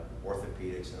and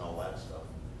orthopedics and all that stuff.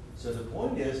 So the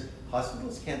point is,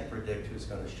 hospitals can't predict who's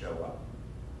going to show up,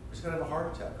 who's going to have a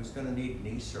heart attack, who's going to need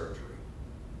knee surgery.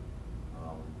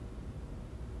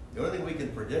 The only thing we can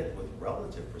predict with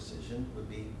relative precision would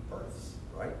be births,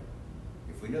 right?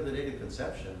 If we know the date of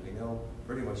conception, we know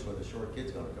pretty much when the short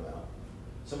kid's going to come out.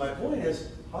 So my point is,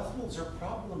 hospitals are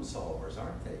problem solvers,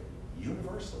 aren't they?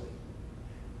 Universally.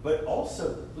 But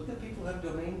also, look at people who have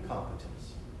domain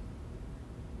competence.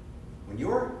 When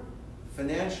your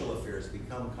financial affairs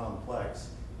become complex,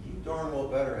 you darn well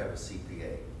better have a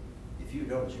CPA. If you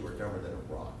don't, you are dumber than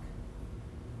a rock.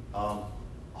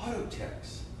 Auto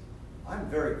techs. I'm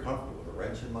very comfortable with a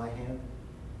wrench in my hand,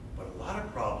 but a lot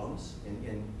of problems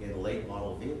in late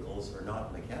model vehicles are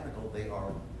not mechanical, they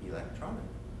are electronic.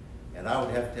 And I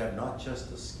would have to have not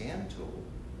just a scan tool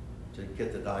to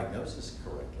get the diagnosis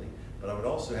correctly, but I would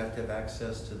also have to have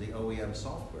access to the OEM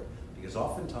software, because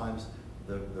oftentimes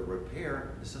the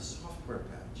repair is a software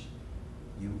patch.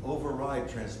 You override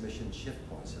transmission shift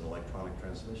points in electronic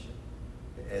transmission,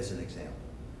 as an example.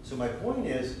 So my point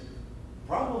is,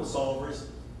 problem solvers,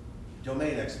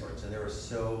 domain experts, and there are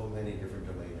so many different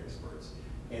domain experts.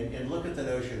 And look at the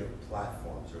notion of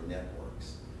platforms or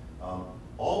networks.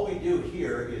 All we do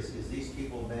here is these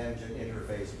people manage an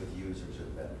interface with users and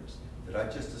vendors. Did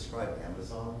I just describe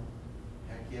Amazon?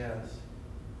 Heck yes.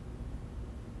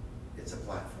 It's a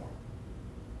platform.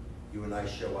 You and I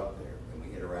show up there and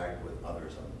we interact with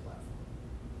others on the platform.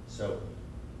 So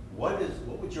what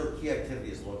would your key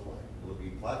activities look like? Will it be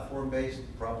platform-based,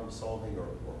 problem-solving, or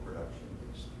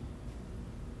production-based?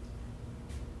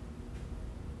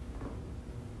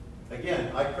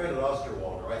 Again, I credit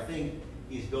Osterwalder. I think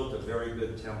he's built a very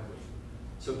good template.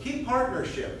 So key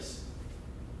partnerships.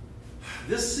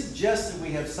 This suggests that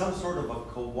we have some sort of a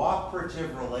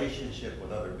cooperative relationship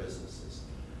with other businesses.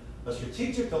 A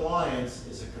strategic alliance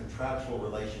is a contractual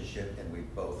relationship and we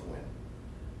both win.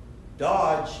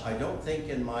 Dodge, I don't think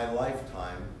in my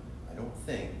lifetime, I don't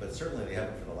think, but certainly they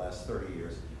haven't for the last 30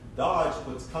 years, Dodge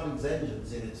puts Cummins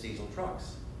engines in its diesel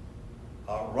trucks.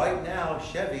 Right now,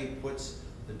 Chevy puts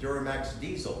the Duramax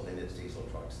diesel in its diesel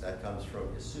trucks. That comes from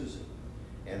Isuzu.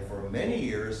 And for many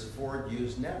years, Ford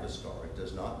used Navistar. It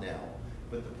does not now.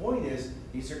 But the point is,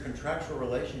 these are contractual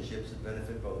relationships that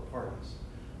benefit both parties.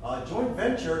 Joint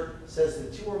venture says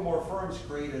that two or more firms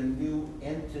create a new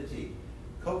entity.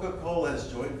 Coca-Cola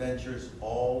has joint ventures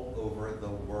all over the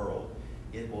world.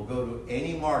 It will go to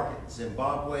any market,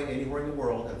 Zimbabwe, anywhere in the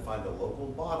world, and find a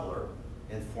local bottler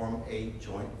and form a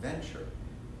joint venture.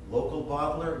 Local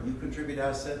bottler, you contribute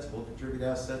assets, we'll contribute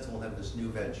assets, and we'll have this new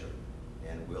venture.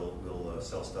 And we'll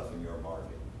sell stuff in your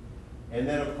market. And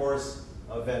then, of course,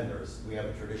 vendors. We have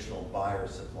a traditional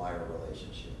buyer-supplier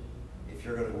relationship. If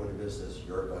you're going to win a business,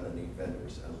 you're going to need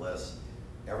vendors, unless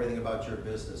everything about your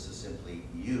business is simply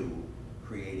you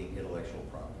creating intellectual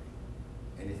property.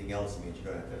 Anything else means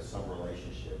you're going to have some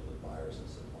relationship with buyers and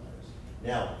suppliers.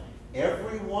 Now,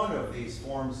 every one of these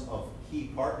forms of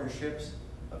key partnerships,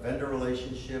 a vendor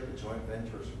relationship, a joint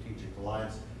venture, a strategic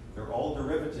alliance, they're all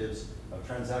derivatives of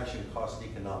transaction cost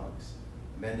economics.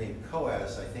 A man named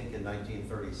Coase, I think in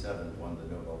 1937, won the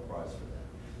Nobel Prize for that.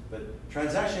 But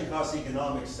transaction cost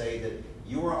economics say that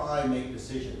you or I make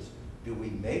decisions. Do we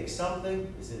make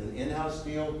something? Is it an in-house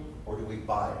deal, or do we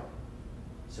buy it?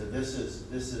 So this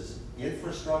is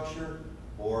infrastructure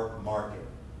or market.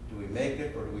 Do we make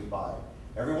it or do we buy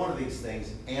it? Every one of these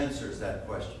things answers that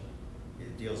question.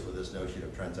 It deals with this notion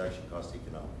of transaction cost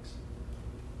economics.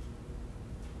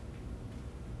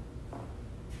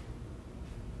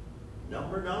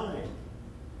 Number 9,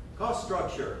 cost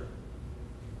structure.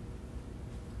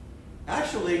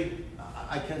 Actually,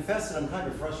 I confess that I'm kind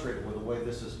of frustrated with the way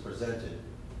this is presented,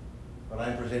 but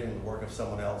I'm presenting the work of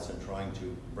someone else and trying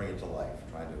to bring it to life,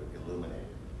 trying to illuminate it.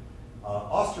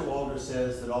 Osterwalder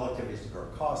says that all activities incur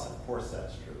costs. Of course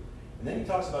that's true. And then he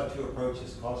talks about two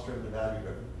approaches, cost-driven and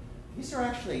value-driven. These are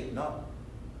actually not,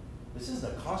 this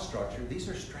isn't a cost structure, these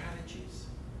are strategies.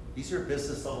 These are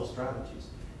business-level strategies.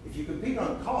 If you compete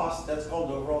on cost, that's called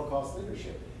overall cost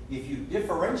leadership. If you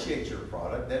differentiate your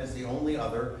product, that is the only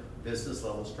other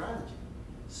business-level strategy.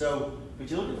 So,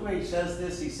 but you look at the way he says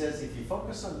this, he says if you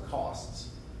focus on costs,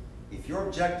 if your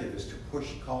objective is to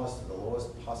push costs to the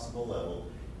lowest possible level,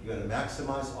 you're going to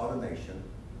maximize automation.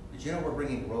 Did you know we're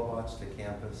bringing robots to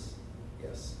campus?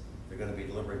 Yes. They're going to be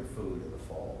delivering food in the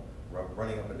fall,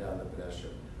 running up and down the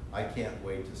pedestrian. I can't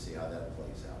wait to see how that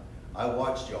plays out. I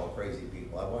watched y'all crazy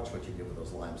people. I watched what you did with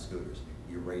those Lime scooters.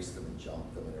 You raced them and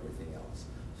jumped them and everything else.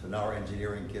 So now our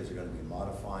engineering kids are going to be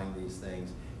modifying these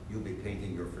things. You'll be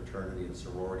painting your fraternity and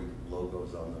sorority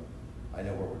logos on them. I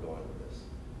know where we're going with this.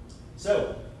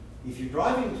 So, if you're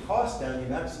driving costs down, you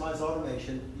maximize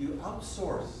automation, you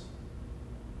outsource.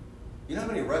 You know how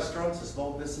many restaurants and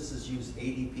small businesses use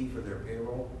ADP for their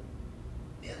payroll?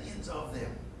 Millions of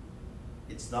them.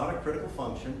 it's not a critical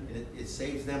function, and it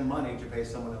saves them money to pay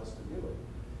someone else to do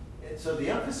it. And so the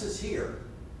emphasis here,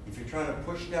 if you're trying to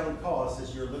push down costs,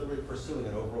 is you're literally pursuing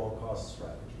an overall cost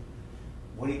strategy.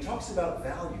 When he talks about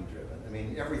value-driven, I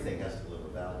mean, everything has to deliver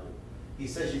value. He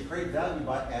says you create value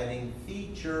by adding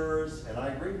features, and I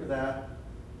agree with that.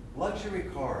 Luxury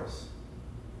cars.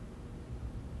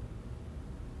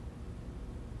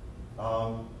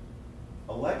 A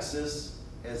Lexus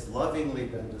has lovingly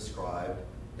been described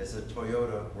as a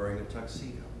Toyota wearing a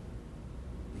tuxedo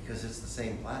because it's the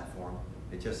same platform.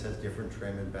 It just has different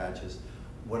trim and badges.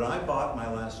 When I bought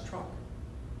my last truck,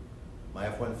 my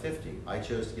F-150, I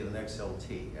chose to get an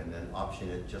XLT and then option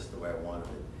it just the way I wanted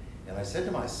it. And I said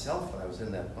to myself when I was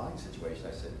in that buying situation,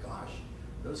 I said, gosh,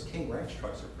 those King Ranch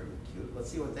trucks are pretty cute.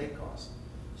 Let's see what they cost.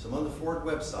 So I'm on the Ford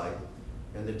website,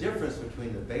 and the difference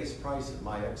between the base price of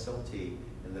my XLT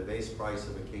and the base price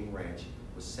of a King Ranch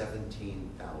was $17,000.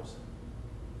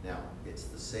 Now, it's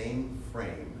the same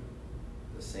frame,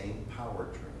 the same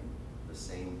powertrain, the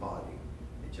same body.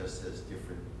 It just has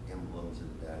different emblems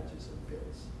and badges and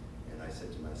bits. And I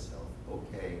said to myself,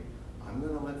 okay, I'm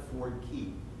going to let Ford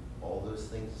keep all those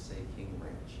things that say King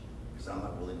Ranch, because I'm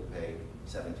not willing to pay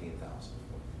 $17,000 for it.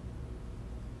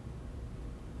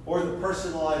 Or the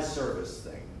personalized service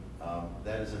thing.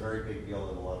 That is a very big deal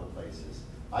in a lot of places.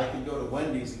 I can go to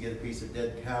Wendy's and get a piece of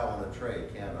dead cow on a tray,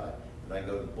 can't I? And I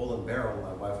go to Bull and Barrel,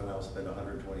 my wife and I will spend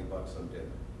 120 bucks on dinner.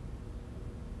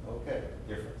 Okay,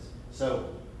 difference.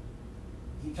 So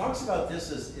he talks about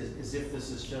this as if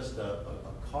this is just a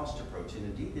cost approach, and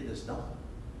indeed it is not.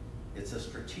 It's a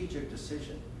strategic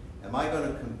decision. Am I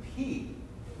going to compete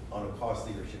on a cost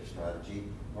leadership strategy,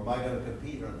 or am I going to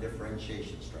compete on a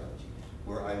differentiation strategy,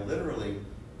 where I literally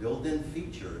build in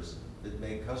features that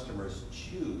make customers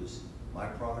choose my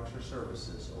products or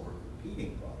services over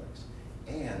competing products,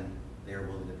 and they're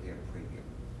willing to pay a premium.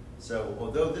 So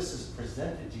although this is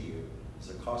presented to you as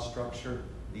a cost structure,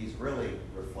 these really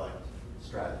reflect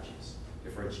strategies,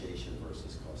 differentiation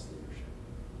versus cost leadership.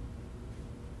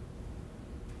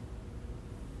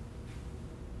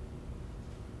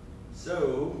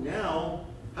 So now,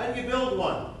 how do you build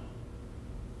one?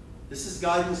 This is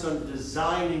guidance on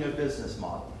designing a business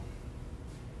model.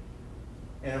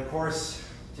 And of course,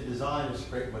 to design is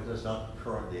create what does not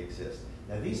currently exist.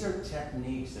 Now these are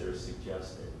techniques that are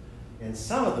suggested. And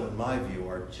some of them, in my view,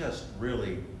 are just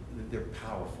really, they're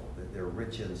powerful, they're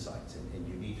rich insights, and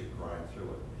you need to grind through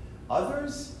it.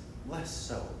 Others, less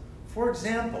so. For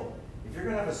example, if you're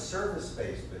going to have a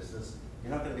service-based business,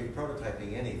 you're not going to be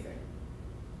prototyping anything.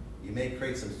 You may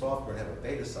create some software and have a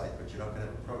beta site, but you're not going to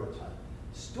have a prototype.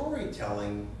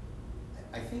 Storytelling,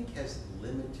 I think, has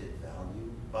limited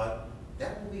value, but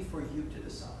that will be for you to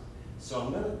decide. So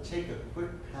I'm going to take a quick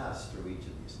pass through each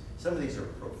of these. Some of these are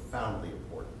profoundly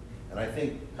important. And I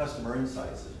think customer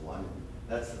insights is one.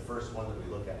 That's the first one that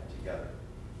we look at together.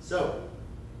 So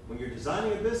when you're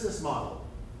designing a business model,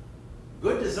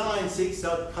 good design seeks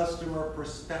out customer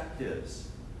perspectives.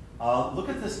 Look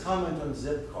at this comment on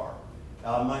Zipcar.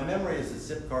 My memory is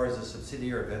that Zipcar is a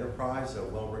subsidiary of Enterprise, a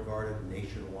well-regarded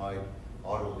nationwide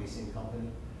auto leasing company.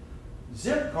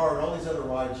 Zipcar and all these other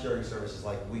ride-sharing services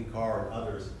like WeCar and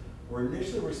others were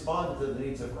initially responded to the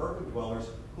needs of urban dwellers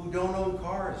who don't own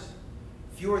cars.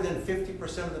 Fewer than 50%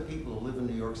 of the people who live in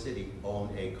New York City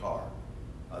own a car.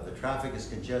 The traffic is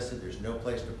congested, there's no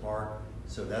place to park,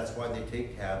 so that's why they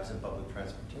take cabs and public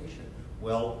transportation.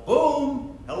 Well,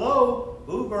 boom, hello,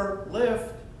 Uber,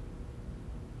 Lyft,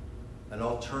 an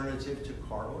alternative to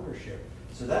car ownership.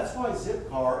 So that's why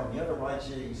Zipcar and the other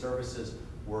ride-sharing services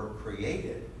were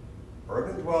created.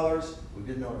 Urban dwellers who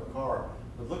didn't own a car,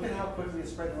 but look at how quickly it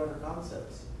spread to other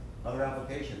concepts, other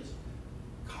applications.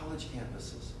 College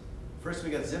campuses. First we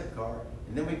got Zipcar,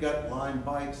 and then we got Lime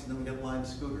bikes, and then we got Lime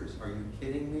scooters. Are you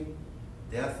kidding me?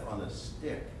 Death on a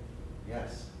stick.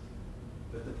 Yes.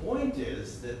 But the point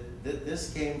is that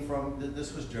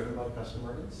this was driven by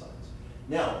customer insights.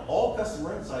 Now, all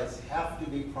customer insights have to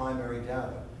be primary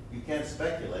data. You can't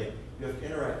speculate. You have to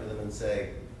interact with them and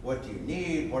say, what do you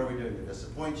need? What are we doing to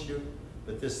disappoint you?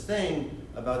 But this thing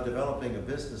about developing a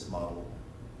business model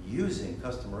using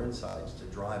customer insights to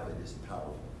drive it is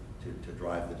powerful, to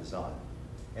drive the design.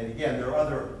 And again, there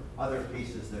are other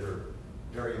pieces that are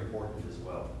very important as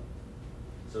well.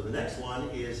 So the next one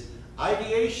is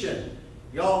ideation.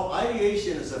 Y'all,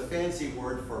 ideation is a fancy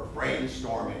word for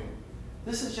brainstorming.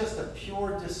 This is just a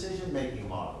pure decision-making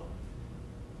model.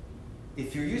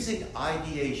 If you're using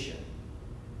ideation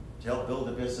to help build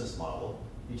a business model,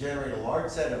 you generate a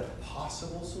large set of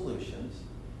possible solutions,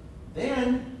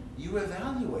 then you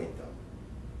evaluate them.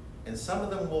 And some of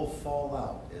them will fall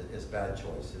out as bad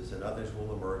choices, and others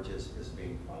will emerge as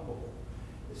being probable.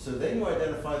 So then you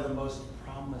identify the most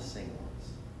promising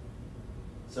ones.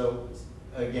 So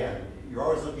again, you're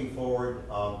always looking forward.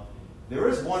 There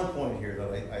is one point here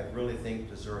that I really think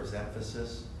deserves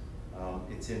emphasis.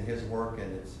 It's in his work,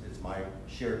 and it's my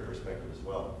shared perspective as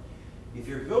well. If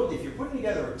you're putting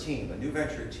together a team, a new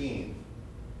venture team,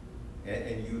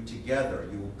 and you together,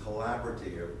 you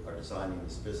collaboratively are designing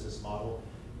this business model,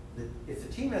 if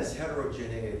the team has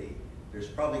heterogeneity, there's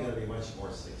probably going to be much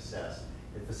more success.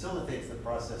 It facilitates the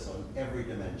process on every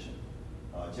dimension,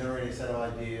 generating a set of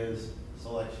ideas,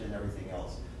 selection, everything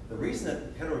else. The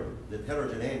reason that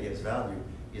heterogeneity has value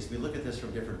is we look at this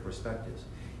from different perspectives.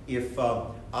 If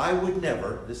I would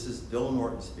never, this is Bill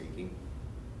Norton speaking,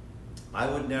 I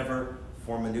would never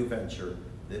form a new venture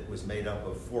that was made up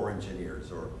of 4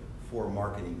 engineers or 4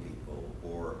 marketing people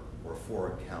or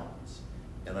 4 accountants.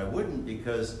 And I wouldn't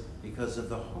because of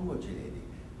the homogeneity.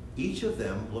 Each of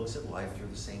them looks at life through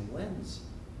the same lens.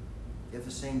 They have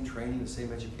the same training, the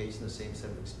same education, the same set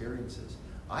of experiences.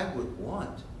 I would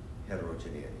want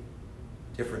heterogeneity,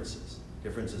 differences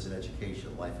in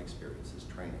education, life experiences,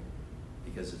 training,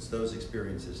 because it's those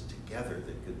experiences together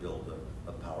that could build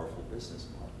a powerful business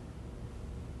model.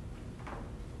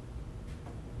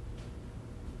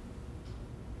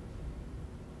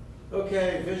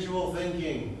 Okay, visual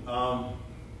thinking.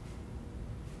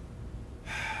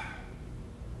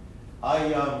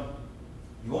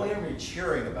 You won't hear me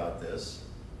cheering about this,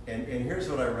 and here's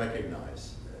what I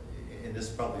recognize, and this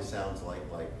probably sounds like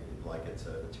it's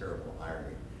a terrible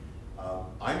irony.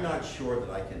 I'm not sure that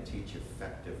I can teach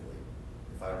effectively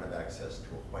if I don't have access to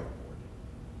a whiteboard.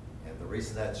 And the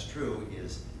reason that's true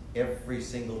is every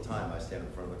single time I stand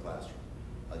in front of the classroom,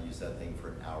 I'll use that thing for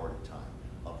an hour at a time.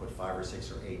 I'll put 5 or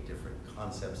 6 or 8 different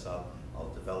concepts up,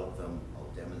 I'll develop them,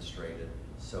 I'll demonstrate it.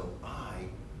 So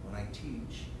when I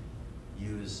teach,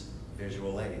 use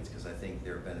visual aids because I think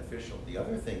they're beneficial. The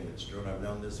other thing that's true, and I've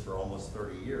known this for almost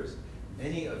 30 years,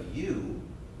 many of you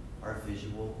are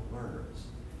visual learners.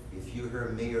 If you hear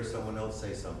me or someone else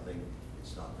say something,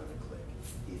 it's not going to click.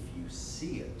 If you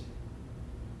see it,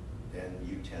 then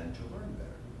you tend to learn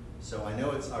better. So I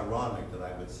know it's ironic that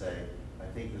I would say, I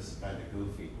think this is kind of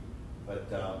goofy, but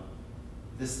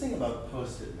this thing about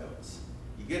Post-it notes,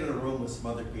 you get in a room with some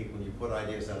other people and you put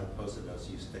ideas on Post-it notes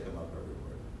and you stick them up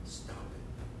everywhere. Stop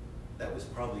it. That was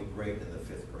probably great in the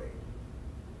 5th grade.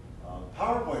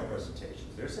 PowerPoint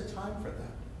presentations, there's a time for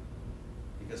that.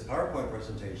 Because PowerPoint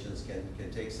presentations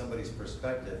can take somebody's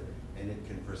perspective and it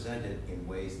can present it in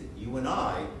ways that you and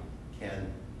I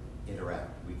can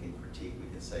interact. We can critique, we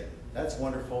can say, that's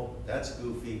wonderful, that's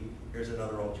goofy, here's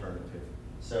another alternative.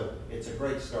 So it's a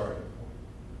great starting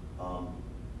point.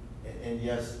 And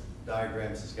yes,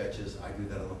 diagrams and sketches, I do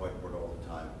that on the whiteboard all the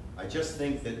time. I just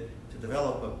think that to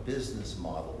develop a business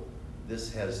model,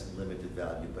 this has limited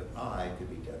value, but I could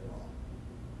be dead wrong.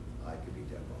 I could be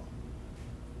dead wrong.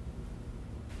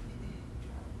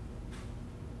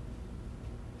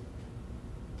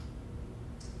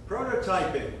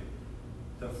 Prototyping.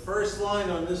 The first line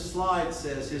on this slide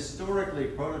says, historically,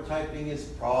 prototyping is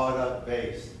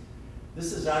product-based.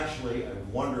 This is actually a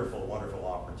wonderful, wonderful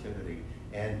opportunity.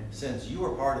 And since you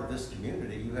are part of this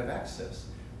community, you have access.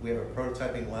 We have a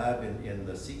prototyping lab in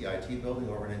the CEIT building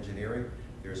over in engineering.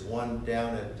 There's one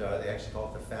down at, they actually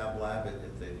call it the Fab Lab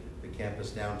at the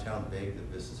campus downtown, big, the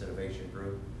Business Innovation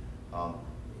Group.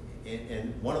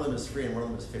 And one of them is free and one of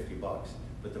them is $50.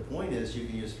 But the point is you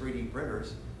can use 3D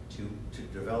printers to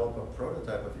develop a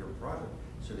prototype of your product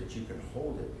so that you can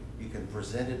hold it, you can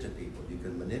present it to people, you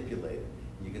can manipulate it,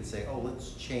 and you can say, oh,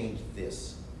 let's change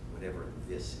this, whatever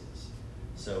this is.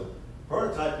 So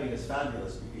prototyping is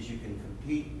fabulous because you can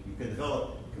compete, you can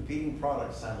develop competing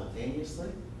products simultaneously.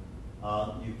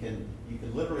 You can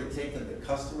literally take them to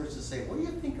customers to say, what do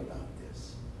you think about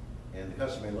this? And the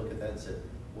customer may look at that and say,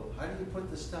 well, how do you put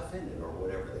this stuff in it, or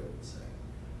whatever they would say.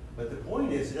 But the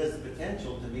point is, it has the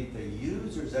potential to meet the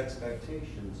user's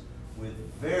expectations with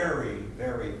very,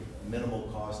 very minimal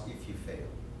cost if you fail.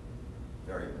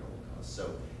 Very minimal cost.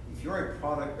 So if you're a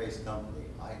product-based company,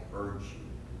 I urge you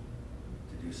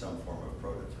to do some form of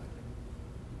prototyping.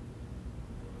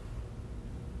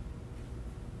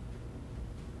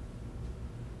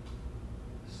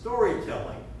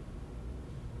 Storytelling.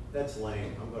 That's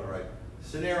lame. I'm going to write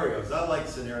scenarios. I like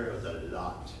scenarios a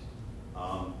lot.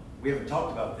 We haven't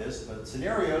talked about this, but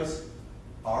scenarios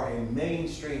are a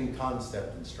mainstream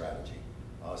concept in strategy.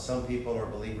 Some people are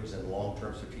believers in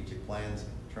long-term strategic plans.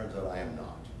 Turns out I am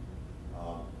not.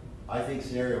 I think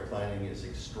scenario planning is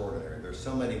extraordinary. There's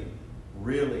so many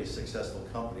really successful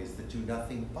companies that do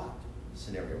nothing but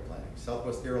scenario planning.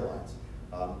 Southwest Airlines,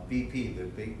 BP,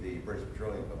 the British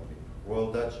Petroleum Company,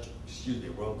 Royal Dutch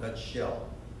Shell,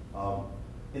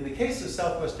 In the case of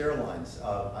Southwest Airlines,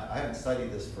 I haven't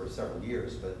studied this for several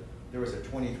years, but there was a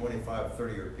 20, 25,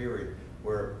 30-year period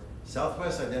where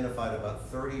Southwest identified about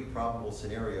 30 probable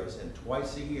scenarios, and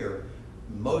twice a year,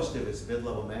 most of its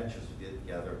mid-level managers would get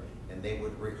together and they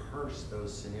would rehearse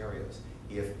those scenarios.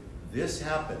 If this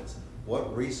happens,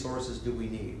 what resources do we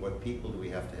need? What people do we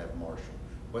have to have marshaled?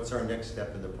 What's our next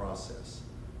step in the process?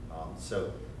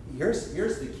 So here's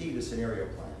the key to scenario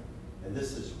planning, and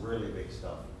this is really big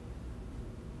stuff.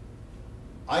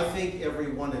 I think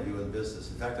every one of you in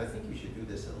business, in fact, I think you should do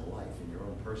this in life, in your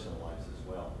own personal lives as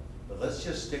well. But let's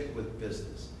just stick with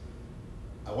business.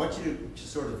 I want you to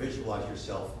sort of visualize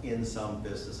yourself in some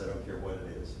business, I don't care what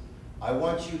it is. I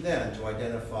want you then to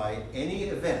identify any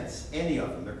events, any of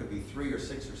them, there could be 3 or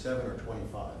 6 or 7 or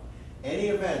 25, any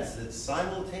events that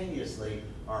simultaneously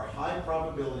are high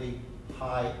probability,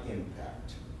 high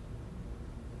impact.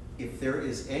 If there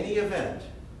is any event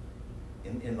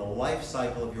in the life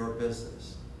cycle of your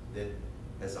business that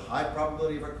has a high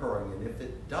probability of occurring, and if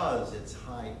it does, it's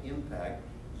high impact,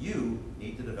 you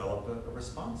need to develop a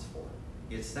response for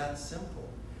it. It's that simple.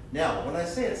 Now, when I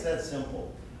say it's that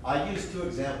simple, I use 2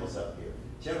 examples up here.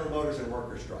 General Motors and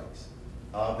worker strikes.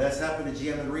 That's happened to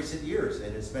GM in recent years,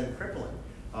 and it's been crippling.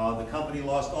 The company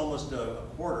lost almost a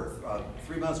quarter,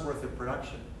 3 months worth of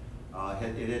production.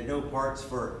 It had no parts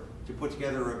to put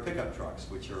together pickup trucks,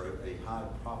 which are a high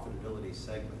profitability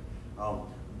segment.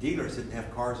 Dealers didn't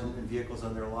have cars and vehicles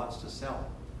on their lots to sell.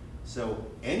 So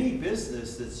any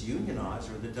business that's unionized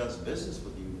or that does business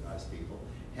with unionized people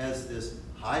has this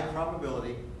high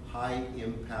probability, high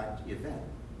impact event,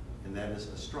 and that is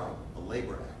a strike, a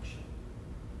labor action.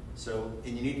 So,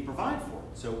 and you need to provide for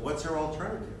it. So what's our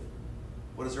alternative?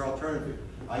 What is our alternative?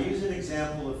 I use an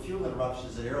example of fuel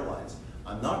interruptions at airlines.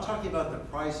 I'm not talking about the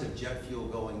price of jet fuel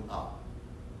going up.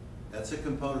 That's a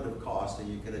component of cost, and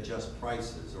you can adjust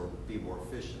prices or be more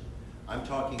efficient. I'm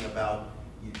talking about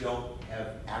you don't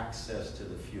have access to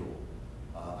the fuel.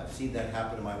 I've seen that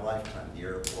happen in my lifetime, the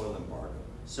oil embargo.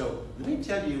 So let me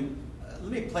tell you,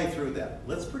 let me play through that.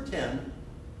 Let's pretend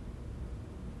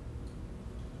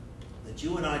that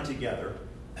you and I together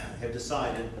have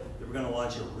decided that we're going to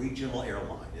launch a regional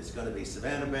airline. It's going to be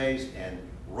Savannah-based, and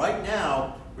right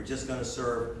now, we're just going to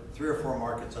serve 3 or 4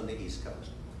 markets on the East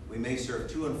Coast. We may serve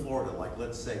 2 in Florida, like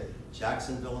let's say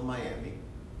Jacksonville and Miami,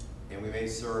 and we may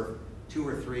serve 2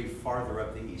 or 3 farther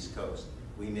up the East Coast.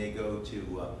 We may go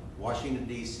to Washington,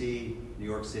 D.C., New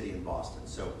York City, and Boston.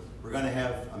 So we're going to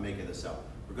have, I'm making this up,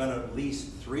 we're going to lease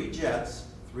 3 jets,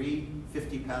 3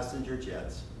 50-passenger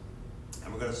jets,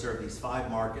 and we're going to serve these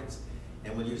 5 markets,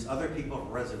 and we'll use other people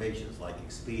for reservations like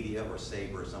Expedia or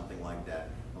Sabre or something like that,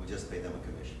 and we just pay them a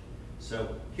commission.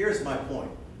 So here's my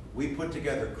point. We put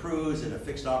together crews and a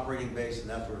fixed operating base and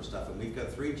that sort of stuff, and we've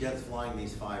got 3 jets flying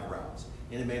these 5 routes,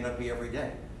 and it may not be every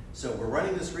day. So we're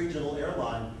running this regional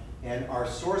airline, and our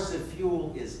source of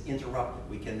fuel is interrupted.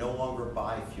 We can no longer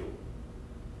buy fuel.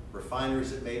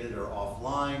 Refineries that made it are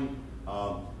offline.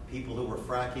 People who were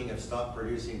fracking have stopped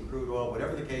producing crude oil,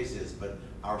 whatever the case is, but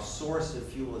our source of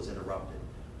fuel is interrupted.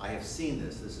 I have seen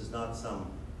this. This is not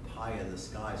some pie in the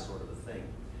sky sort of a thing.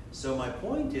 So my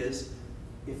point is,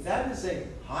 if that is a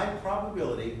high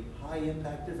probability, high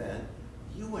impact event,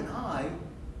 you and I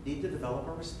need to develop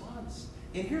a response.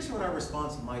 And here's what our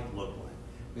response might look like.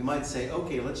 We might say,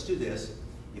 okay, let's do this.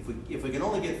 If we can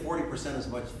only get 40% as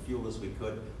much fuel as we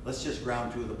could, let's just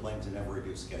ground 2 of the planes and never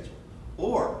reduce schedule.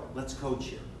 Or let's code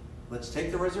share. Let's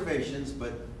take the reservations,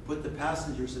 but put the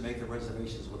passengers that make the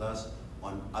reservations with us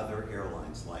on other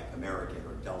airlines like American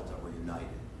or Delta or United.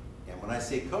 And when I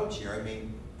say code share, I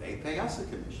mean they pay us a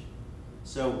commission.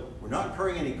 So we're not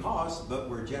incurring any costs, but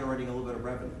we're generating a little bit of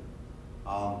revenue.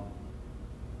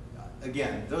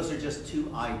 Again, those are just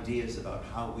 2 ideas about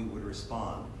how we would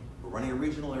respond. We're running a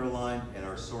regional airline, and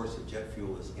our source of jet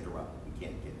fuel is interrupted. We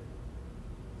can't get it.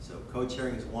 So code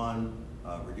sharing is one,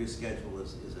 reduced schedule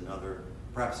is another.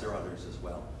 Perhaps there are others as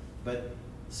well. But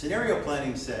scenario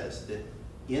planning says that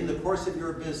in the course of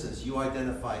your business, you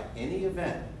identify any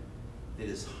event that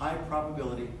is high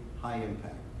probability, high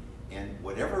impact. And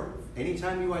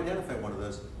anytime you identify one of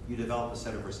those, you develop a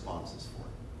set of responses for it.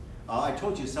 I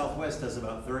told you Southwest does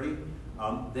about 30.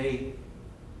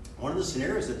 One of the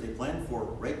scenarios that they plan for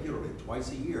regularly,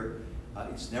 twice a year,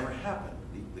 it's never happened.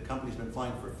 The company's been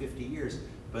flying for 50 years,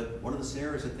 but one of the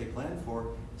scenarios that they plan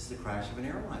for is the crash of an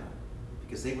airliner,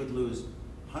 because they would lose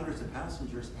hundreds of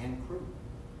passengers and crew.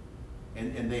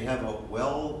 And they have a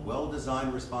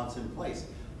well-designed response in place.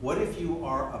 What if you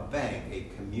are a bank,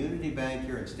 a community bank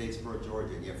here in Statesboro,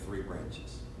 Georgia, and you have 3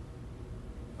 branches?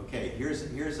 Okay,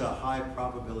 here's a high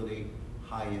probability,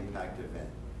 high impact event.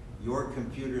 your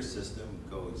computer system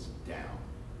goes down.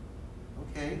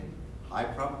 Okay, high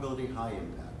probability, high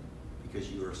impact,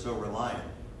 because you are so reliant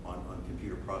on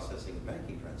computer processing and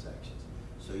banking transactions.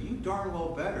 So you darn well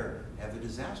better have a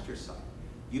disaster site.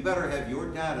 You better have your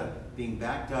data being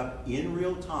backed up in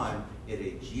real time at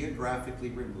a geographically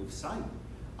removed site.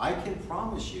 I can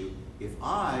promise you, if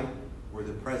I were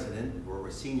the president or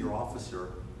a senior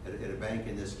officer at a bank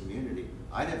in this community,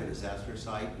 I'd have a disaster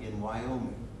site in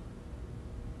Wyoming.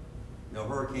 No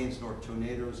hurricanes, nor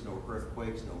tornadoes, no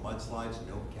earthquakes, no mudslides,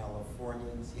 no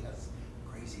Californians. Yes,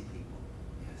 crazy people.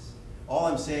 Yes. All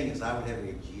I'm saying is I would have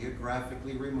a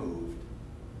geographically removed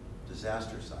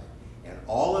disaster site. And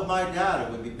all of my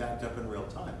data would be backed up in real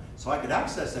time. So I could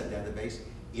access that database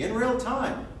in real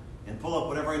time and pull up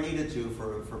whatever I needed to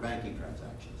for banking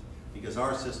transactions. Because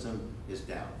our system is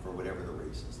down for whatever the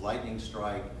reasons. Lightning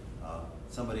strike,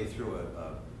 somebody threw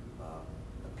a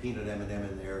peanut M&M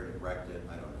in there and it wrecked it,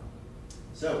 I don't know.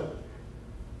 So,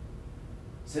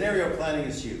 scenario planning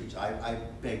is huge. I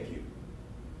beg you.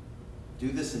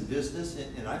 Do this in business,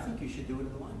 and I think you should do it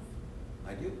in life.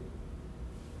 I do.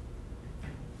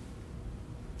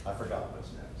 I forgot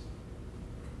what's next.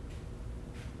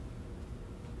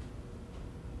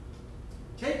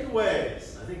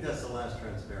 Takeaways. I think that's the last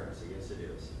transparency. Yes, it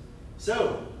is.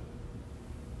 So,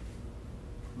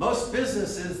 most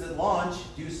businesses that launch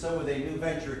do so with a new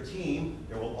venture team.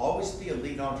 There will always be a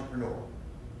lead entrepreneur.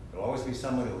 There will always be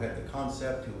someone who had the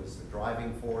concept, who was the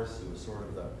driving force, who was sort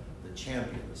of the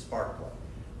champion, the spark plug.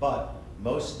 But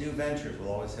most new ventures will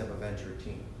always have a venture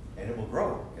team. And it will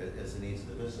grow as the needs of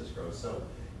the business grow. So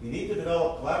you need to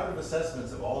develop collaborative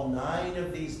assessments of all 9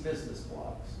 of these business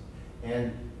blocks.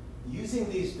 And using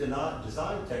these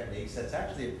design techniques, that's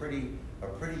actually a pretty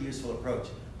useful approach.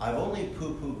 I've only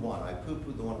poo-pooed one. I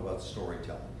poo-pooed the one about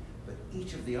storytelling. But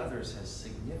each of the others has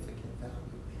significant value.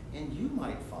 And you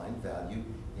might find value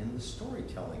in the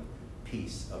storytelling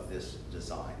piece of this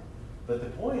design. But the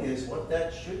point is, what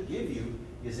that should give you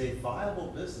is a viable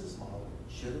business model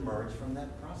should emerge from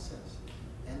that process.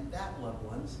 And that, loved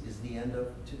ones, is the end of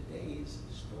today's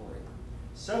story.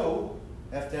 So,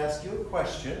 I have to ask you a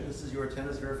question. This is your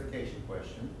attendance verification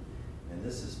question. And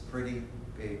this is pretty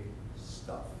big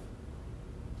stuff.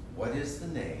 What is the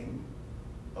name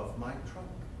of my truck?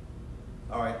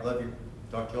 All right, love you.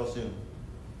 Talk to y'all soon.